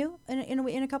seeing you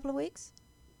in a couple of weeks?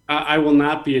 I will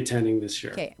not be attending this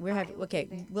year. Okay,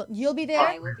 well, you'll be there.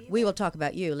 I will be We will talk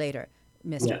about you later,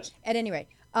 Mister. Yes. At any rate,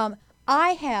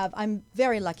 I'm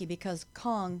very lucky because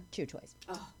Kong chew toys,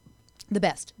 the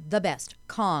best,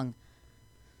 Kong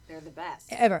They're the best.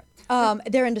 ever.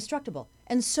 They're indestructible,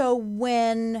 and so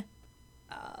when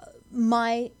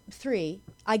my three,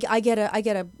 I get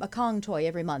a Kong toy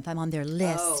every month. I'm on their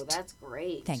list. Oh, that's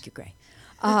great. Thank you, Gray.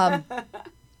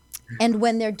 And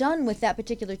when they're done with that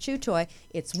particular chew toy,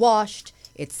 it's washed,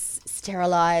 it's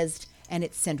sterilized, and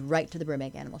it's sent right to the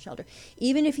Burbank Animal Shelter.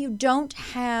 Even if you don't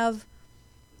have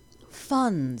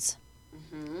funds,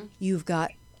 you've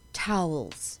got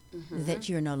towels that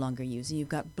you're no longer using. You've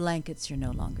got blankets you're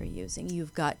no longer using. You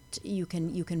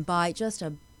can buy just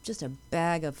a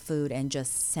bag of food and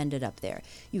just send it up there.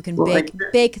 You can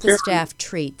bake the staff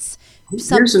treats.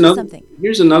 Something.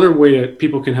 Here's another way that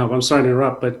people can help. I'm sorry to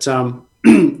interrupt, but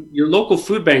your local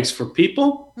food banks for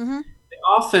people, they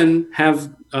often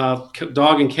have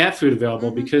dog and cat food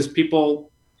available because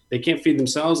people, they can't feed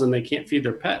themselves and they can't feed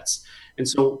their pets. And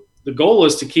so the goal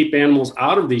is to keep animals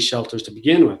out of these shelters to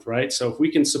begin with, right? So if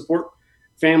we can support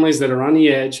families that are on the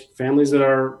edge, families that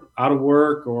are out of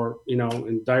work or, you know,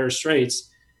 in dire straits,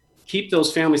 keep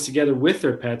those families together with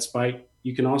their pets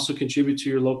you can also contribute to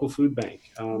your local food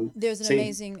bank. There's an St.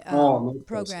 amazing Paul and those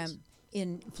program places.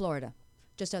 in Florida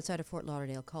just outside of Fort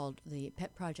Lauderdale called the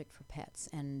Pet Project for Pets,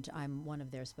 and I'm one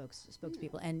of their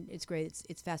spokespeople. And it's great.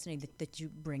 It's fascinating that you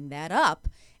bring that up,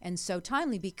 and so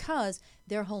timely, because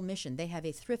their whole mission, they have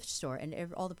a thrift store, and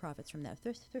all the profits from that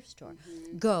thrift store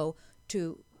go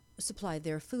to supply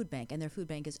their food bank, and their food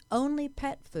bank is only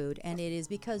pet food, and it is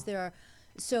because there are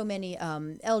so many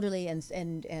elderly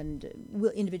and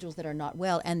individuals that are not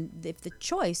well, and if the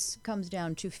choice comes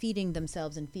down to feeding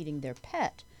themselves and feeding their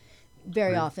pet,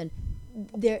 very often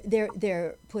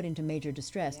they're put into major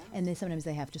distress, and sometimes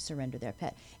they have to surrender their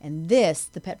pet. And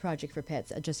the Pet Project for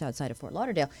Pets, just outside of Fort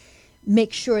Lauderdale,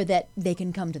 make sure that they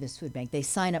can come to this food bank. They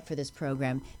sign up for this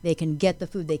program. They can get the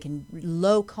food. They can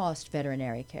low-cost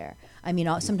veterinary care. I mean,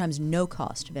 sometimes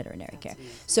no-cost veterinary care.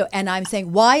 So, and I'm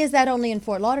saying, why is that only in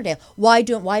Fort Lauderdale? Why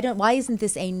isn't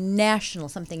this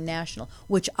something national,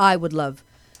 which I would love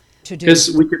to do?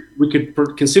 Because we could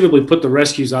conceivably put the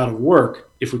rescues out of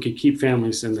work if we could keep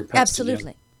families and their pets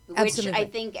Absolutely. together. Which I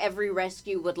think every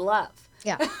rescue would love.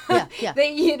 Yeah.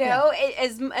 They,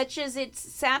 as much as it's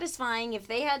satisfying, if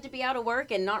they had to be out of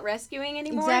work and not rescuing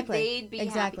anymore, they'd be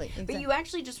happy. But you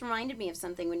actually just reminded me of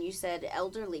something when you said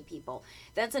elderly people.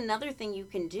 That's another thing you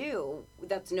can do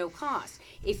that's no cost.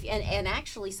 And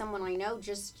actually someone I know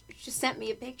just sent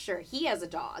me a picture. He has a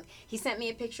dog. He sent me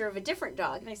a picture of a different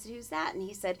dog, and I said, "Who's that?" And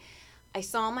he said, "I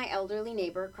saw my elderly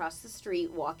neighbor across the street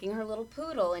walking her little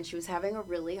poodle, and she was having a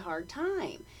really hard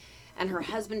time. And her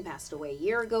husband passed away a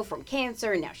year ago from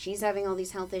cancer, and now she's having all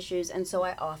these health issues. And so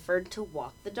I offered to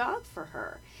walk the dog for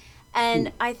her."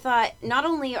 And I thought, not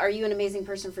only are you an amazing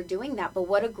person for doing that, but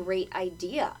what a great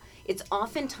idea. It's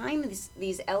oftentimes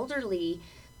these elderly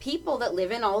people that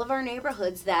live in all of our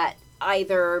neighborhoods that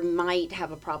either might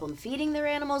have a problem feeding their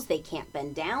animals, they can't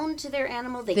bend down to their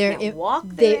animal, they can't walk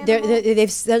their animal.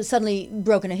 They've suddenly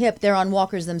broken a hip, they're on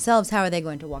walkers themselves, how are they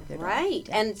going to walk their dog? Right,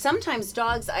 and sometimes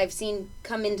dogs I've seen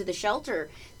come into the shelter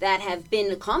that have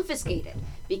been confiscated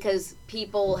because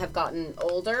people have gotten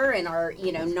older and are,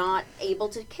 not able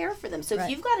to care for them. So if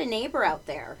you've got a neighbor out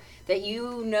there that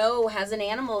has an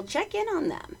animal, check in on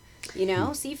them,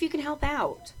 see if you can help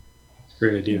out.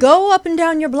 Great idea. Go up and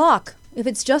down your block. If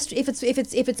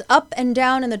it's up and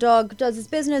down and the dog does its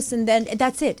business, and then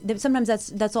that's it. Sometimes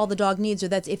that's all the dog needs, or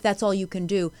if that's all you can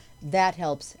do, that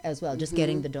helps as well. Just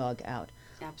getting the dog out.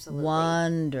 Absolutely.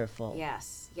 Wonderful.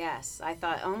 Yes. I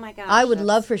thought, oh my gosh. I would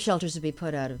love for shelters to be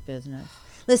put out of business.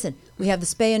 Listen, we have the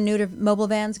spay and neuter mobile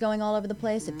vans going all over the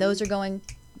place. If those are going,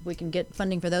 we can get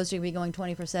funding for those to be going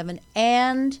 24/7,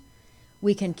 and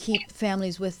we can keep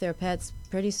families with their pets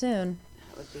pretty soon.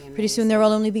 That would be amazing. Pretty soon there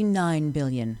will only be 9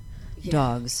 billion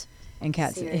dogs and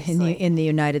cats in the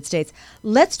United States.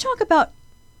 Let's talk about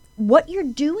what you're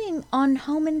doing on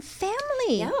Home and Family.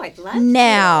 Yeah, I'd love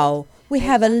now. We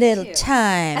have a little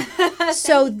time.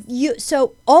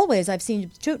 So always I've seen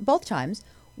you both times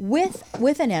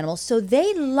with an animal. So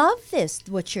they love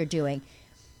what you're doing.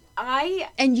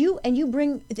 And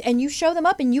you show them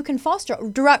up, and you can foster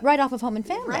right off of Home and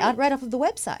Family, right off of the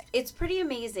website. It's pretty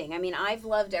amazing. I mean, I've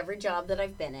loved every job that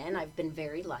I've been in. I've been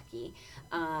very lucky.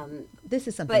 This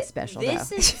is something special.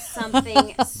 This is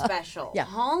something special. Yeah.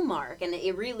 Hallmark, and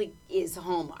it really is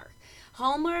Hallmark.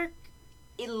 Hallmark,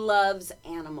 it loves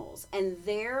animals, and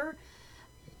their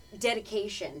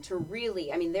dedication to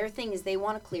their thing is they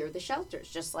want to clear the shelters,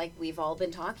 just like we've all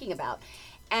been talking about.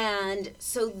 And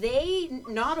so they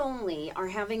not only are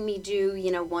having me do,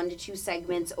 1 to 2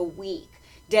 segments a week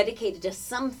dedicated to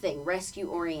something rescue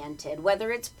oriented,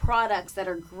 whether it's products that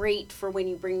are great for when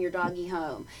you bring your doggy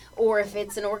home, or if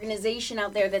it's an organization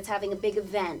out there that's having a big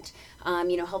event,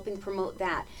 helping promote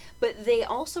that. But they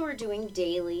also are doing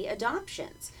daily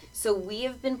adoptions. So we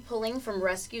have been pulling from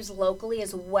rescues locally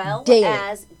as well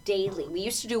as daily. We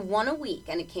used to do 1 a week,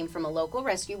 and it came from a local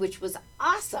rescue, which was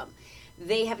awesome.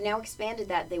 They have now expanded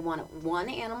that. They want 1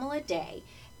 animal a day,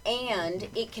 and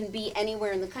it can be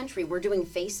anywhere in the country. We're doing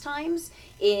FaceTimes.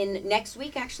 Next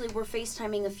week, actually, we're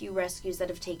FaceTiming a few rescues that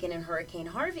have taken in Hurricane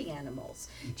Harvey animals,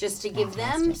 just to give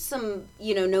them some,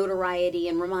 notoriety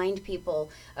and remind people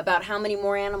about how many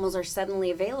more animals are suddenly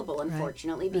available,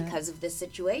 unfortunately, because of this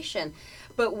situation.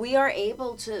 But we are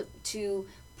able to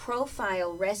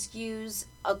profile rescues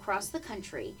across the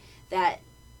country that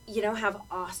have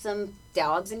awesome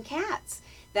dogs and cats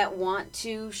that want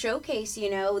to showcase,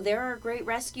 there are great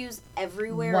rescues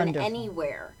everywhere and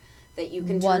anywhere that you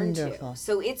can turn to.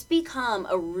 So it's become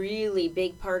a really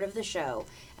big part of the show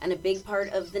and a big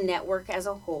part of the network as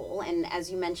a whole. And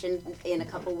as you mentioned, in a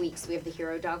couple weeks, we have the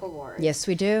Hero Dog Awards. Yes,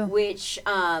 we do. Which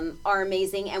are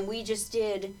amazing. And we just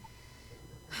did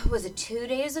was it 2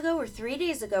 days ago or 3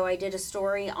 days ago, I did a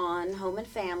story on Home and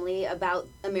Family about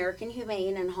American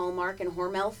Humane and Hallmark and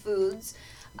Hormel Foods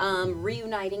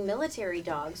reuniting military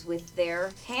dogs with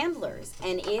their handlers,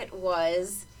 and it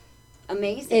was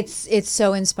amazing. It's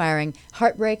so inspiring,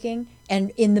 heartbreaking,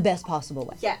 and in the best possible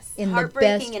way. Yes, in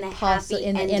heartbreaking the in a best happy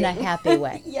in a ending. happy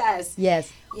way. Yes.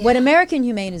 Yes. Yeah. What American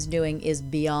Humane is doing is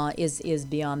beyond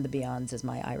the beyonds, as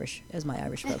my Irish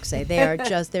folks say.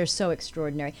 They're so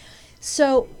extraordinary.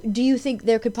 So, do you think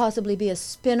there could possibly be a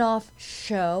spin-off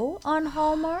show on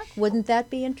Hallmark? Wouldn't that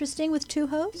be interesting with 2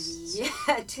 hosts?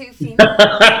 Yeah, 2 female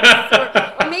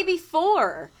or maybe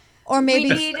 4. Or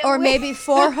maybe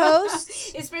 4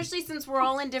 hosts? Especially since we're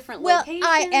all in different Well,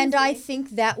 locations. I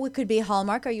think that could be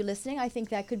Hallmark. Are you listening? I think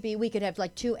that could be. We could have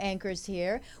like 2 anchors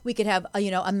here. We could have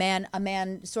a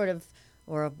man sort of,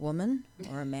 or a woman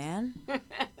or a man,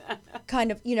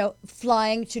 kind of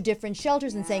flying to different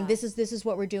shelters and saying this is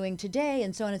what we're doing today,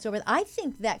 and so on and so forth. I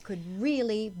think that could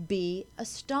really be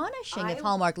astonishing if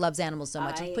Hallmark loves animals so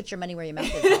much. Put your money where your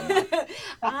mouth is.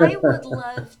 Hallmark. I would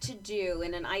love to do,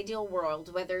 in an ideal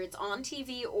world, whether it's on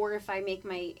TV or if I make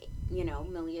my,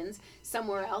 millions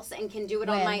somewhere else and can do it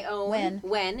on my own.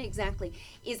 When exactly,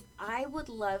 is I would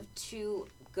love to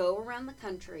go around the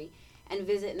country and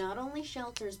visit not only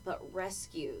shelters but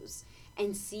rescues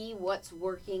and see what's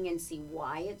working and see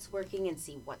why it's working and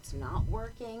see what's not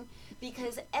working.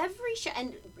 Because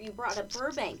and you brought up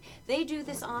Burbank, they do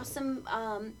this awesome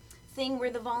thing where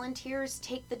the volunteers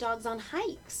take the dogs on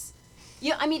hikes.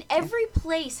 Yeah, I mean, every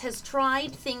place has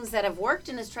tried things that have worked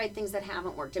and has tried things that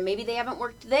haven't worked. And maybe they haven't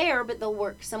worked there, but they'll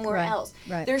work somewhere else.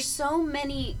 Right. There's so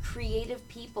many creative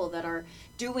people that are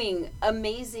doing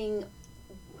amazing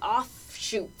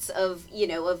offshoots of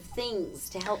things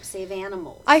to help save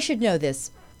animals. I should know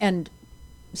this, and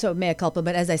so mea culpa,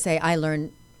 but as I say, I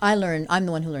learn, I'm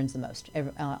the one who learns the most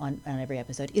on every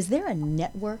episode. Is there a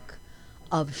network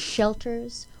of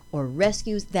shelters or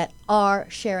rescues that are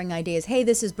sharing ideas? Hey,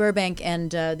 this is Burbank,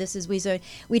 and this is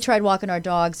we tried walking our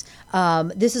dogs.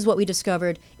 This is what we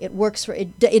discovered. It works for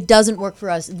it doesn't work for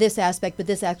us, this aspect, but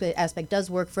this aspect does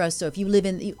work for us. So if you live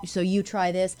so you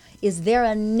try this. Is there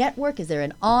a network? Is there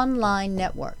an online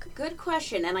network? Good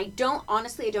question, and I don't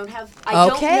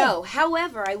know.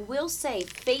 However, I will say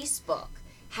Facebook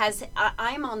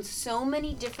I'm on so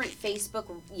many different Facebook,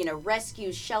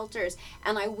 rescues, shelters,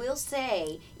 and I will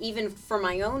say, even for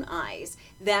my own eyes,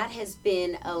 that has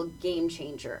been a game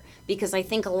changer, because I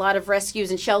think a lot of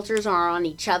rescues and shelters are on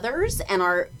each other's and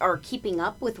are keeping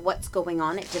up with what's going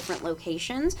on at different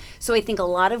locations. So I think a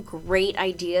lot of great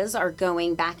ideas are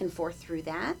going back and forth through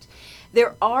that.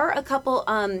 There are a couple,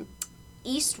 Clint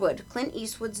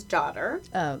Eastwood's daughter.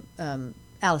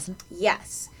 Allison.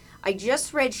 Yes. I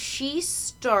just read she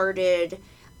started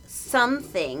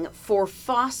something for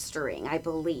fostering, I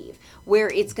believe, where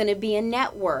it's going to be a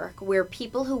network where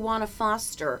people who want to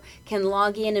foster can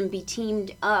log in and be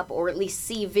teamed up, or at least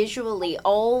see visually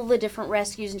all the different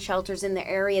rescues and shelters in the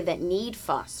area that need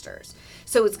fosters.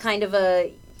 So it's kind of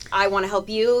I want to help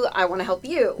you, I want to help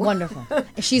you. Wonderful.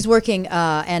 She's working,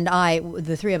 and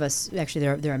the 3 of us,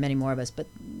 actually there are many more of us, but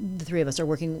the 3 of us are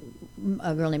working,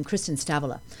 a girl named Kristen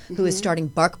Stavola, who is starting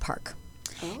Bark Park.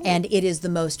 Oh. And it is the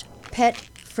most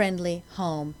pet-friendly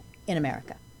home in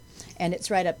America. And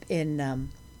it's right up in,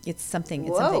 it's something,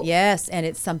 yes, and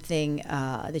it's something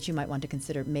that you might want to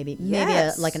consider, maybe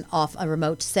a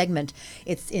remote segment.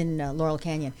 It's in Laurel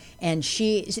Canyon, and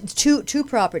two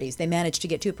properties. They managed to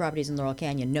get 2 properties in Laurel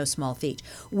Canyon, no small feat,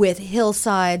 with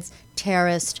hillsides,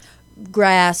 terraced,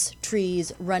 grass,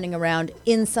 trees running around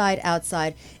inside,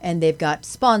 outside, and they've got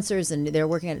sponsors, and they're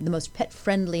working at the most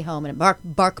pet-friendly home in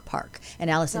Bark Park. And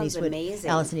Allison Eastwood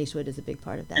is a big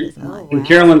part of that as well. And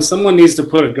Carolyn, someone needs to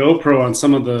put a GoPro on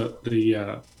some of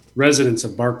the residents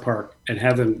of Bark Park and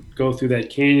have them go through that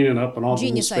canyon and up and all the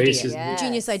little spaces. Yes.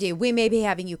 Genius idea. We may be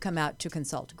having you come out to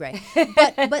consult. Great,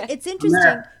 but it's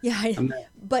interesting.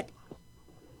 But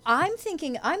I'm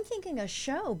thinking a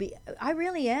show. I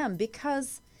really am,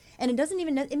 because. And it doesn't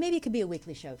even. Maybe it could be a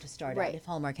weekly show to start out if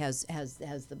Hallmark has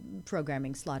the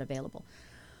programming slot available,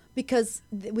 because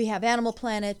we have Animal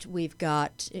Planet, we've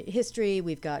got History,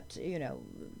 we've got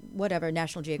whatever,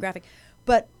 National Geographic,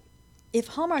 but if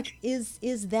Hallmark is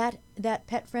that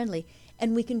pet friendly,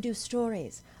 and we can do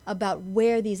stories about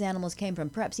where these animals came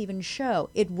from, perhaps even show,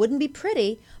 it wouldn't be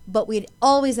pretty, but we'd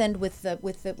always end with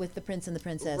the prince and the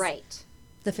princess. Right.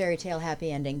 The fairy tale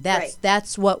happy ending.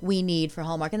 That's what we need for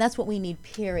Hallmark, and that's what we need,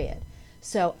 period.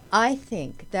 So I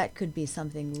think that could be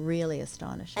something really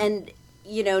astonishing. And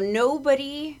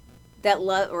nobody that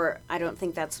or I don't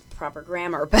think that's proper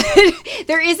grammar, but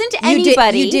there isn't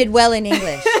anybody. You did well in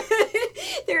English.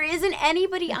 There isn't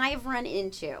anybody I've run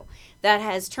into that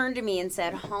has turned to me and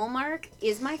said, Hallmark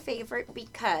is my favorite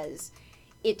because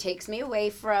it takes me away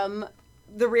from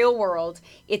the real world.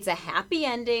 It's a happy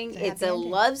ending. It's a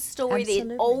love story.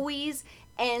 Absolutely. It always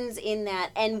ends in that.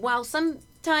 And while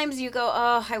sometimes you go,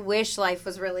 oh, I wish life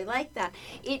was really like that,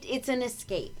 it's an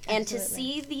escape. And to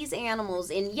see these animals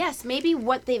in, yes, maybe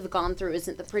what they've gone through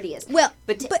isn't the prettiest. Well,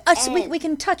 but we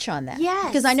can touch on that. Yes.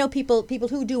 Because I know people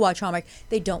who do watch Hallmark,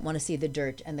 they don't want to see the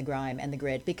dirt and the grime and the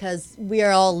grit because we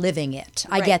are all living it.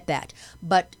 I Right. get that.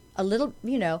 But a little,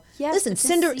 Yes, listen, but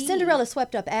to see- Cinderella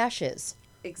swept up ashes.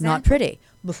 Exactly. Not pretty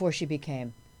before she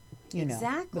became,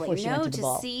 Exactly. before she went to the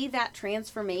ball. See that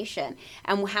transformation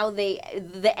and how the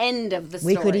end of the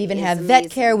We story could even is have amazing. vet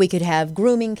care. We could have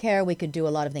grooming care. We could do a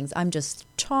lot of things. I'm just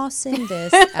tossing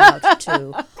this out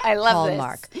to I love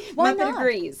Hallmark. this. Why Muppet not?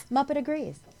 agrees. Muppet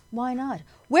agrees. Why not?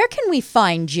 Where can we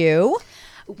find you?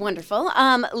 Wonderful.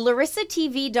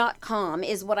 LarissaTV.com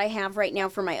is what I have right now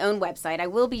for my own website. I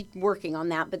will be working on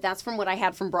that, but that's from what I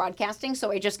had from broadcasting,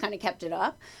 so I just kind of kept it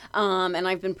up. And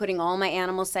I've been putting all my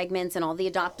animal segments and all the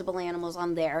adoptable animals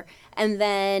on there. And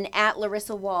then at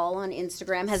Larissa Wall on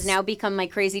Instagram has now become my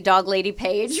crazy dog lady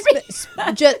page.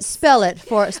 Just spell it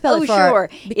for Oh, for sure.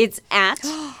 It's at,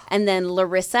 and then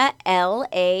Larissa,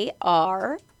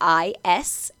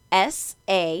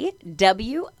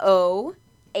 LARISSAWOHL.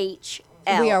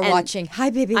 We are And watching.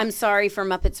 Hi, baby. I'm sorry for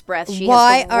Muppet's Breath. She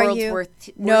Why has the are world's you? worst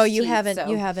No, you teeth, haven't. so-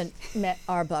 You haven't met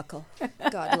Arbuckle.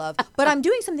 God love. But I'm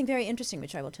doing something very interesting,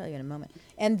 which I will tell you in a moment.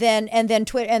 And then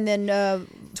Twitter, and then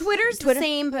Twitter's Twitter? the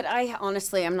same, but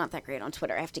I'm not that great on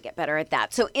Twitter. I have to get better at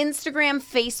that. So Instagram,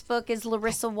 Facebook is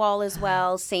Larissa Wall as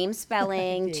well. Same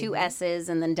spelling, two S's,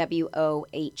 and then WOHL.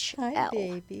 Hi,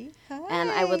 baby. Hi. And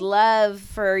I would love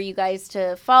for you guys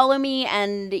to follow me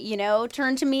and,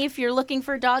 turn to me if you're looking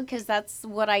for a dog, because that's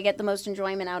what I get the most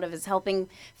enjoyment out of, is helping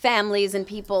families and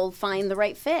people find the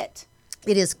right fit.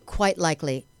 It is quite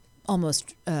likely,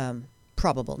 almost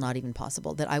probable, not even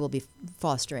possible, that I will be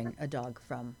fostering a dog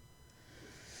from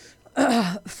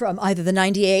either the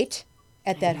 '98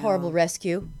 at that horrible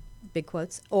rescue, big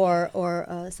quotes, or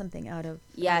something out of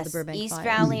Yes, the Burbank East fires.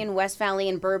 Valley and West Valley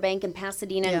and Burbank and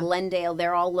Pasadena Yeah. and Glendale,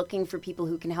 they're all looking for people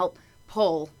who can help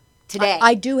pull today.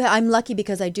 I do. I'm lucky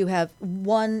because I do have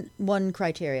one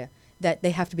criteria, that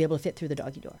they have to be able to fit through the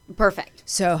doggy door. Perfect.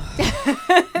 So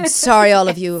I'm sorry, all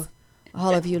of you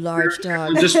large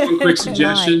dogs. Just one quick My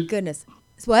suggestion. goodness.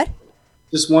 What?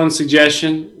 Just one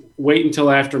suggestion. Wait until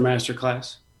after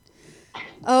masterclass.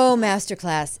 Oh,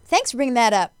 masterclass. Thanks for bringing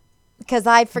that up, because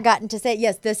I've forgotten to say.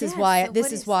 Yes, this is Yes, why. so This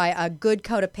what is is- why a good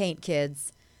coat of paint,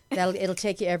 kids. It'll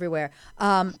take you everywhere.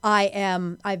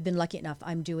 I've been lucky enough.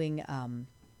 I'm doing.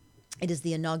 It is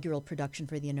the inaugural production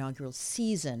for the inaugural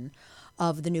season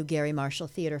of the new Gary Marshall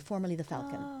Theater, formerly the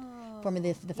Falcon.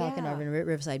 Formerly the Falcon yeah. over in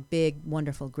Riverside, big,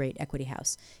 wonderful, great equity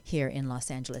house here in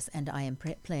Los Angeles, and I am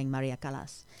playing Maria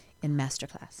Callas in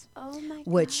Masterclass, Oh my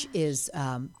which is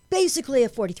basically a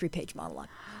 43-page monologue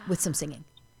with some singing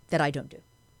that I don't do.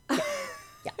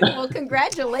 Well,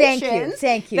 congratulations.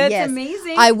 Thank you. That's yes.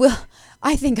 amazing. I will.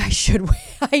 I think I should.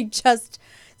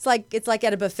 It's like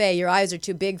at a buffet. Your eyes are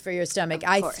too big for your stomach.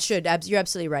 I course. should. You're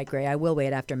absolutely right, Gray. I will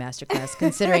wait after masterclass,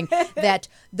 considering that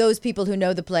those people who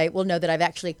know the play will know that I've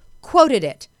actually quoted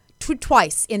it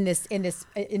twice in this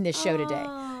show today,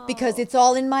 because it's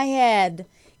all in my head.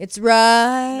 It's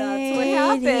right That's what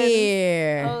happens.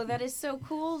 here. Oh, that is so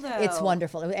cool, though. It's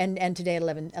wonderful. And today at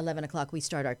 11 o'clock, we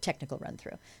start our technical run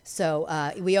through. So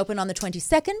we open on the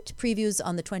 22nd, previews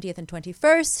on the 20th and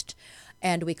 21st,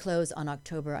 and we close on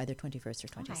October either 21st or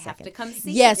 22nd. I have to come see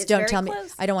it. Yes, It's don't very tell me.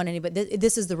 close. I don't want anybody.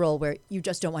 This is the role where you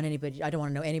just don't want anybody. I don't want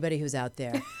to know anybody who's out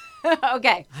there.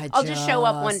 Okay. I'll just show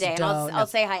up one just day and don't I'll know.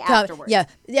 say hi Come- afterwards. Yeah,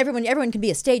 everyone can be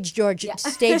a stage door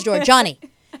Johnny.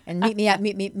 And meet me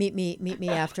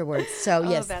afterwards. So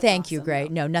yes, that's thank you, awesome, Gray.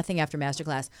 No, nothing after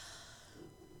masterclass.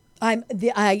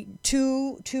 I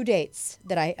two dates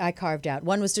that I carved out.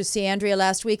 One was to see Andrea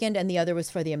last weekend, and the other was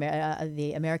for the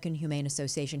American Humane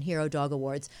Association Hero Dog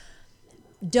Awards.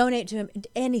 Donate to him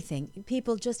anything.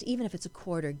 People, just even if it's a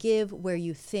quarter, give where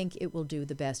you think it will do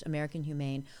the best. American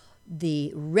Humane,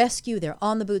 the rescue. They're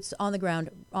on the boots on the ground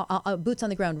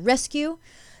rescue.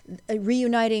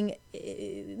 Reuniting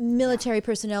military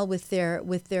personnel with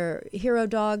their hero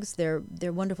dogs, their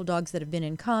wonderful dogs that have been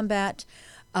in combat.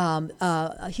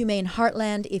 Humane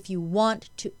Heartland. If you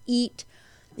want to eat,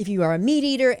 if you are a meat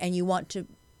eater and you want to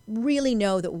really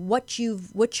know that what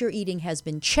you're eating has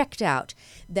been checked out,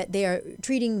 that they are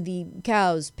treating the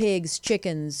cows, pigs,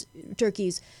 chickens,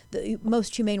 turkeys the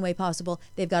most humane way possible.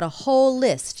 They've got a whole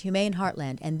list, Humane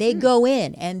Heartland, and they go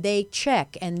in and they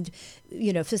check, and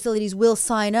facilities will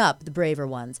sign up the braver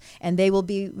ones, and they will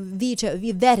be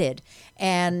vetted,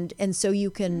 and so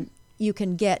you can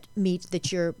get meat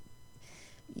that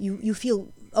you feel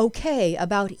okay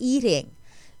about eating.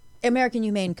 American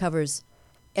Humane covers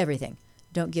everything.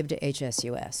 Don't give to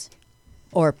HSUS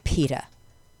or PETA.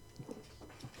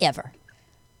 Ever.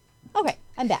 Okay,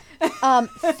 I'm back.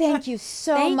 Thank you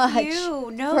so much for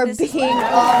being on the show.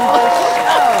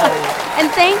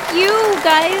 And thank you,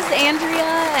 guys, Andrea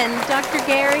and Dr.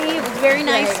 Gary. It was very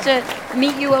nice to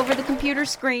meet you over the computer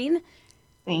screen.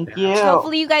 Thank you.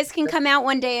 Hopefully you guys can come out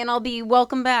one day and I'll be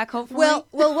welcome back, hopefully. Well,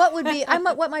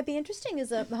 what might be interesting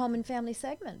is a home and family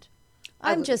segment.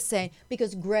 I'm just saying,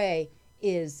 because Gray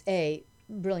is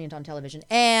brilliant on television,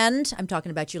 and I'm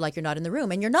talking about you like you're not in the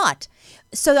room, and you're not.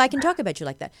 So I can talk about you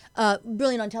like that.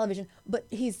 Brilliant on television, but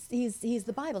he's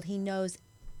the Bible. He knows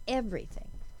everything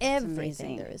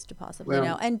there is to possibly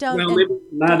know. And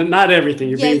not everything.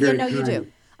 You're being very kind. You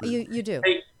do. You do.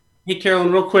 Hey,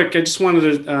 Carolyn, real quick, I just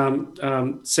wanted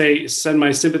to send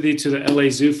my sympathy to the LA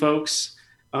Zoo folks.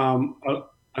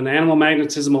 An Animal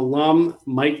Magnetism alum,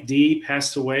 Mike D,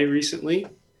 passed away recently.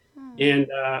 And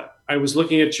I was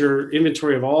looking at your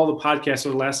inventory of all the podcasts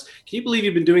over the last, can you believe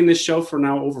you've been doing this show for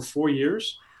now over 4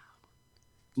 years?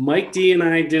 Mike D and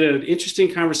I did an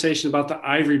interesting conversation about the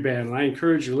ivory band, and I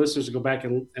encourage your listeners to go back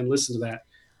and listen to that.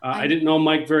 I didn't know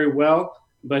Mike very well,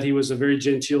 but he was a very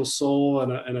genteel soul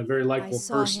and a very likable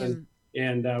person.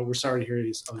 And we're sorry to hear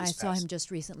he's saw him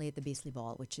just recently at the Beasley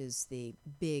Ball, which is the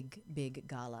big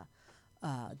gala,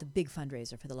 the big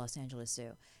fundraiser for the Los Angeles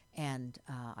Zoo. And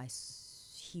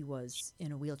he was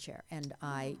in a wheelchair, and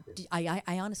I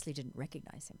honestly didn't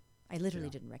recognize him. I literally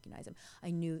didn't recognize him. I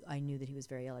knew that he was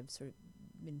very ill. I've sort of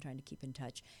been trying to keep in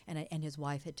touch, and his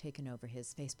wife had taken over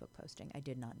his Facebook posting. I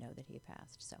did not know that he had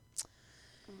passed.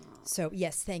 So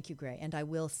yes, thank you, Gray, and I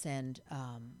will send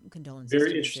condolences.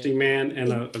 Very interesting man,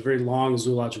 and a very long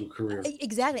zoological career.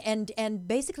 Exactly, and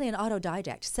basically an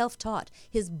autodidact, self-taught.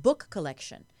 His book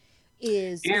collection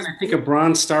is, and I think a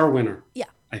Bronze Star winner. Yeah,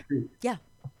 I think. Yeah,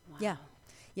 wow.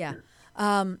 Yeah.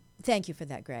 Thank you for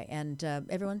that, Gray. And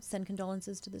everyone, send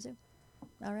condolences to the zoo.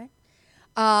 All right.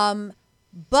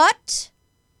 But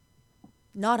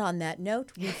not on that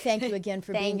note. We thank you again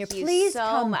for being here. Please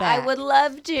come back. I would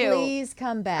love to. Please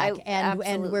come back. And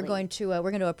we're going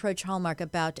to approach Hallmark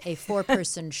about a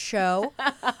 4-person show,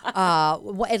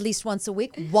 at least once a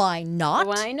week. Why not?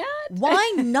 Why not?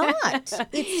 Why not?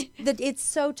 It's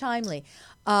so timely.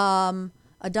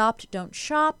 Adopt, don't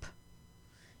shop.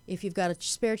 If you've got a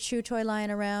spare chew toy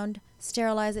lying around,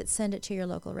 sterilize it, send it to your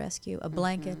local rescue. A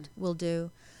blanket will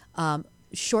do.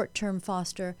 Short-term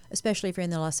foster, especially if you're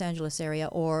in the Los Angeles area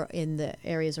or in the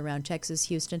areas around Texas,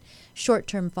 Houston.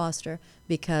 Short-term foster,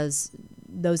 because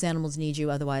those animals need you.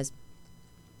 Otherwise,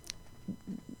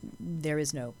 there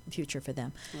is no future for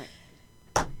them.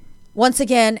 Right. Once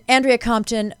again, Andrea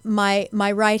Compton, my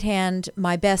right hand,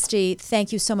 my bestie,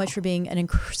 thank you so much for being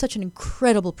such an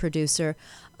incredible producer.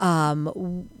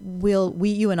 You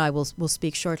and I will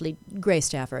speak shortly. Gray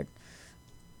Stafford,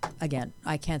 again,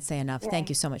 I can't say enough. Thank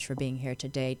you so much for being here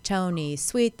today. Tony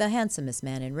Sweet, the handsomest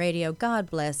man in radio.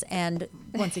 God bless. And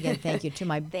once again, thank you to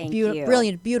my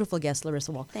brilliant, beautiful guest,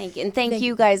 Larissa Wall. Thank you. And thank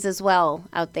you guys as well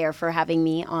out there for having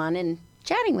me on and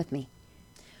chatting with me.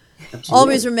 Absolutely.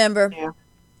 Always remember,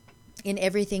 in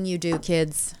everything you do,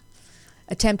 kids,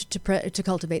 attempt to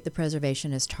cultivate the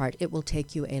preservationist heart. It will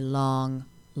take you a long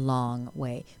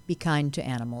way. Be kind to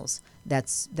animals.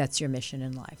 That's your mission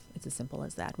in life. It's as simple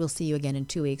as that. We'll see you again in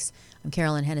 2 weeks. I'm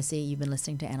Carolyn Hennessy. You've been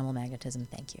listening to Animal Magnetism.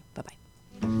 Thank you. Bye-bye.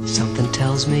 Something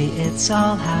tells me it's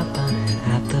all happening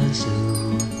at the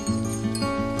zoo.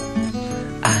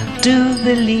 I do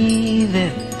believe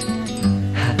it.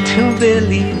 I do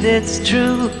believe it's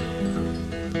true.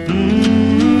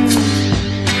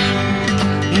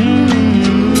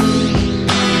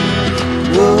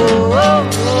 Whoa, whoa,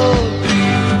 whoa.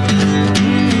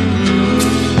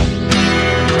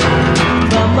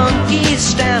 Monkeys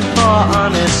stand for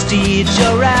honesty,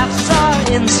 giraffes are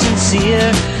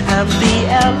insincere, and the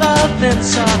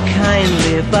elephants are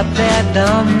kindly, but they're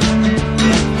dumb.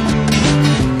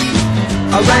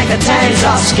 Orangutans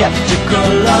are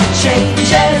skeptical of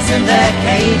changes in their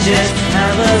cages,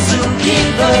 and the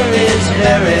zookeeper is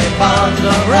very fond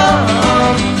of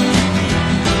rum.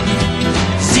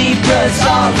 Zebras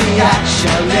are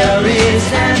reactionaries,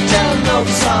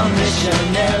 antelopes are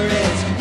missionaries.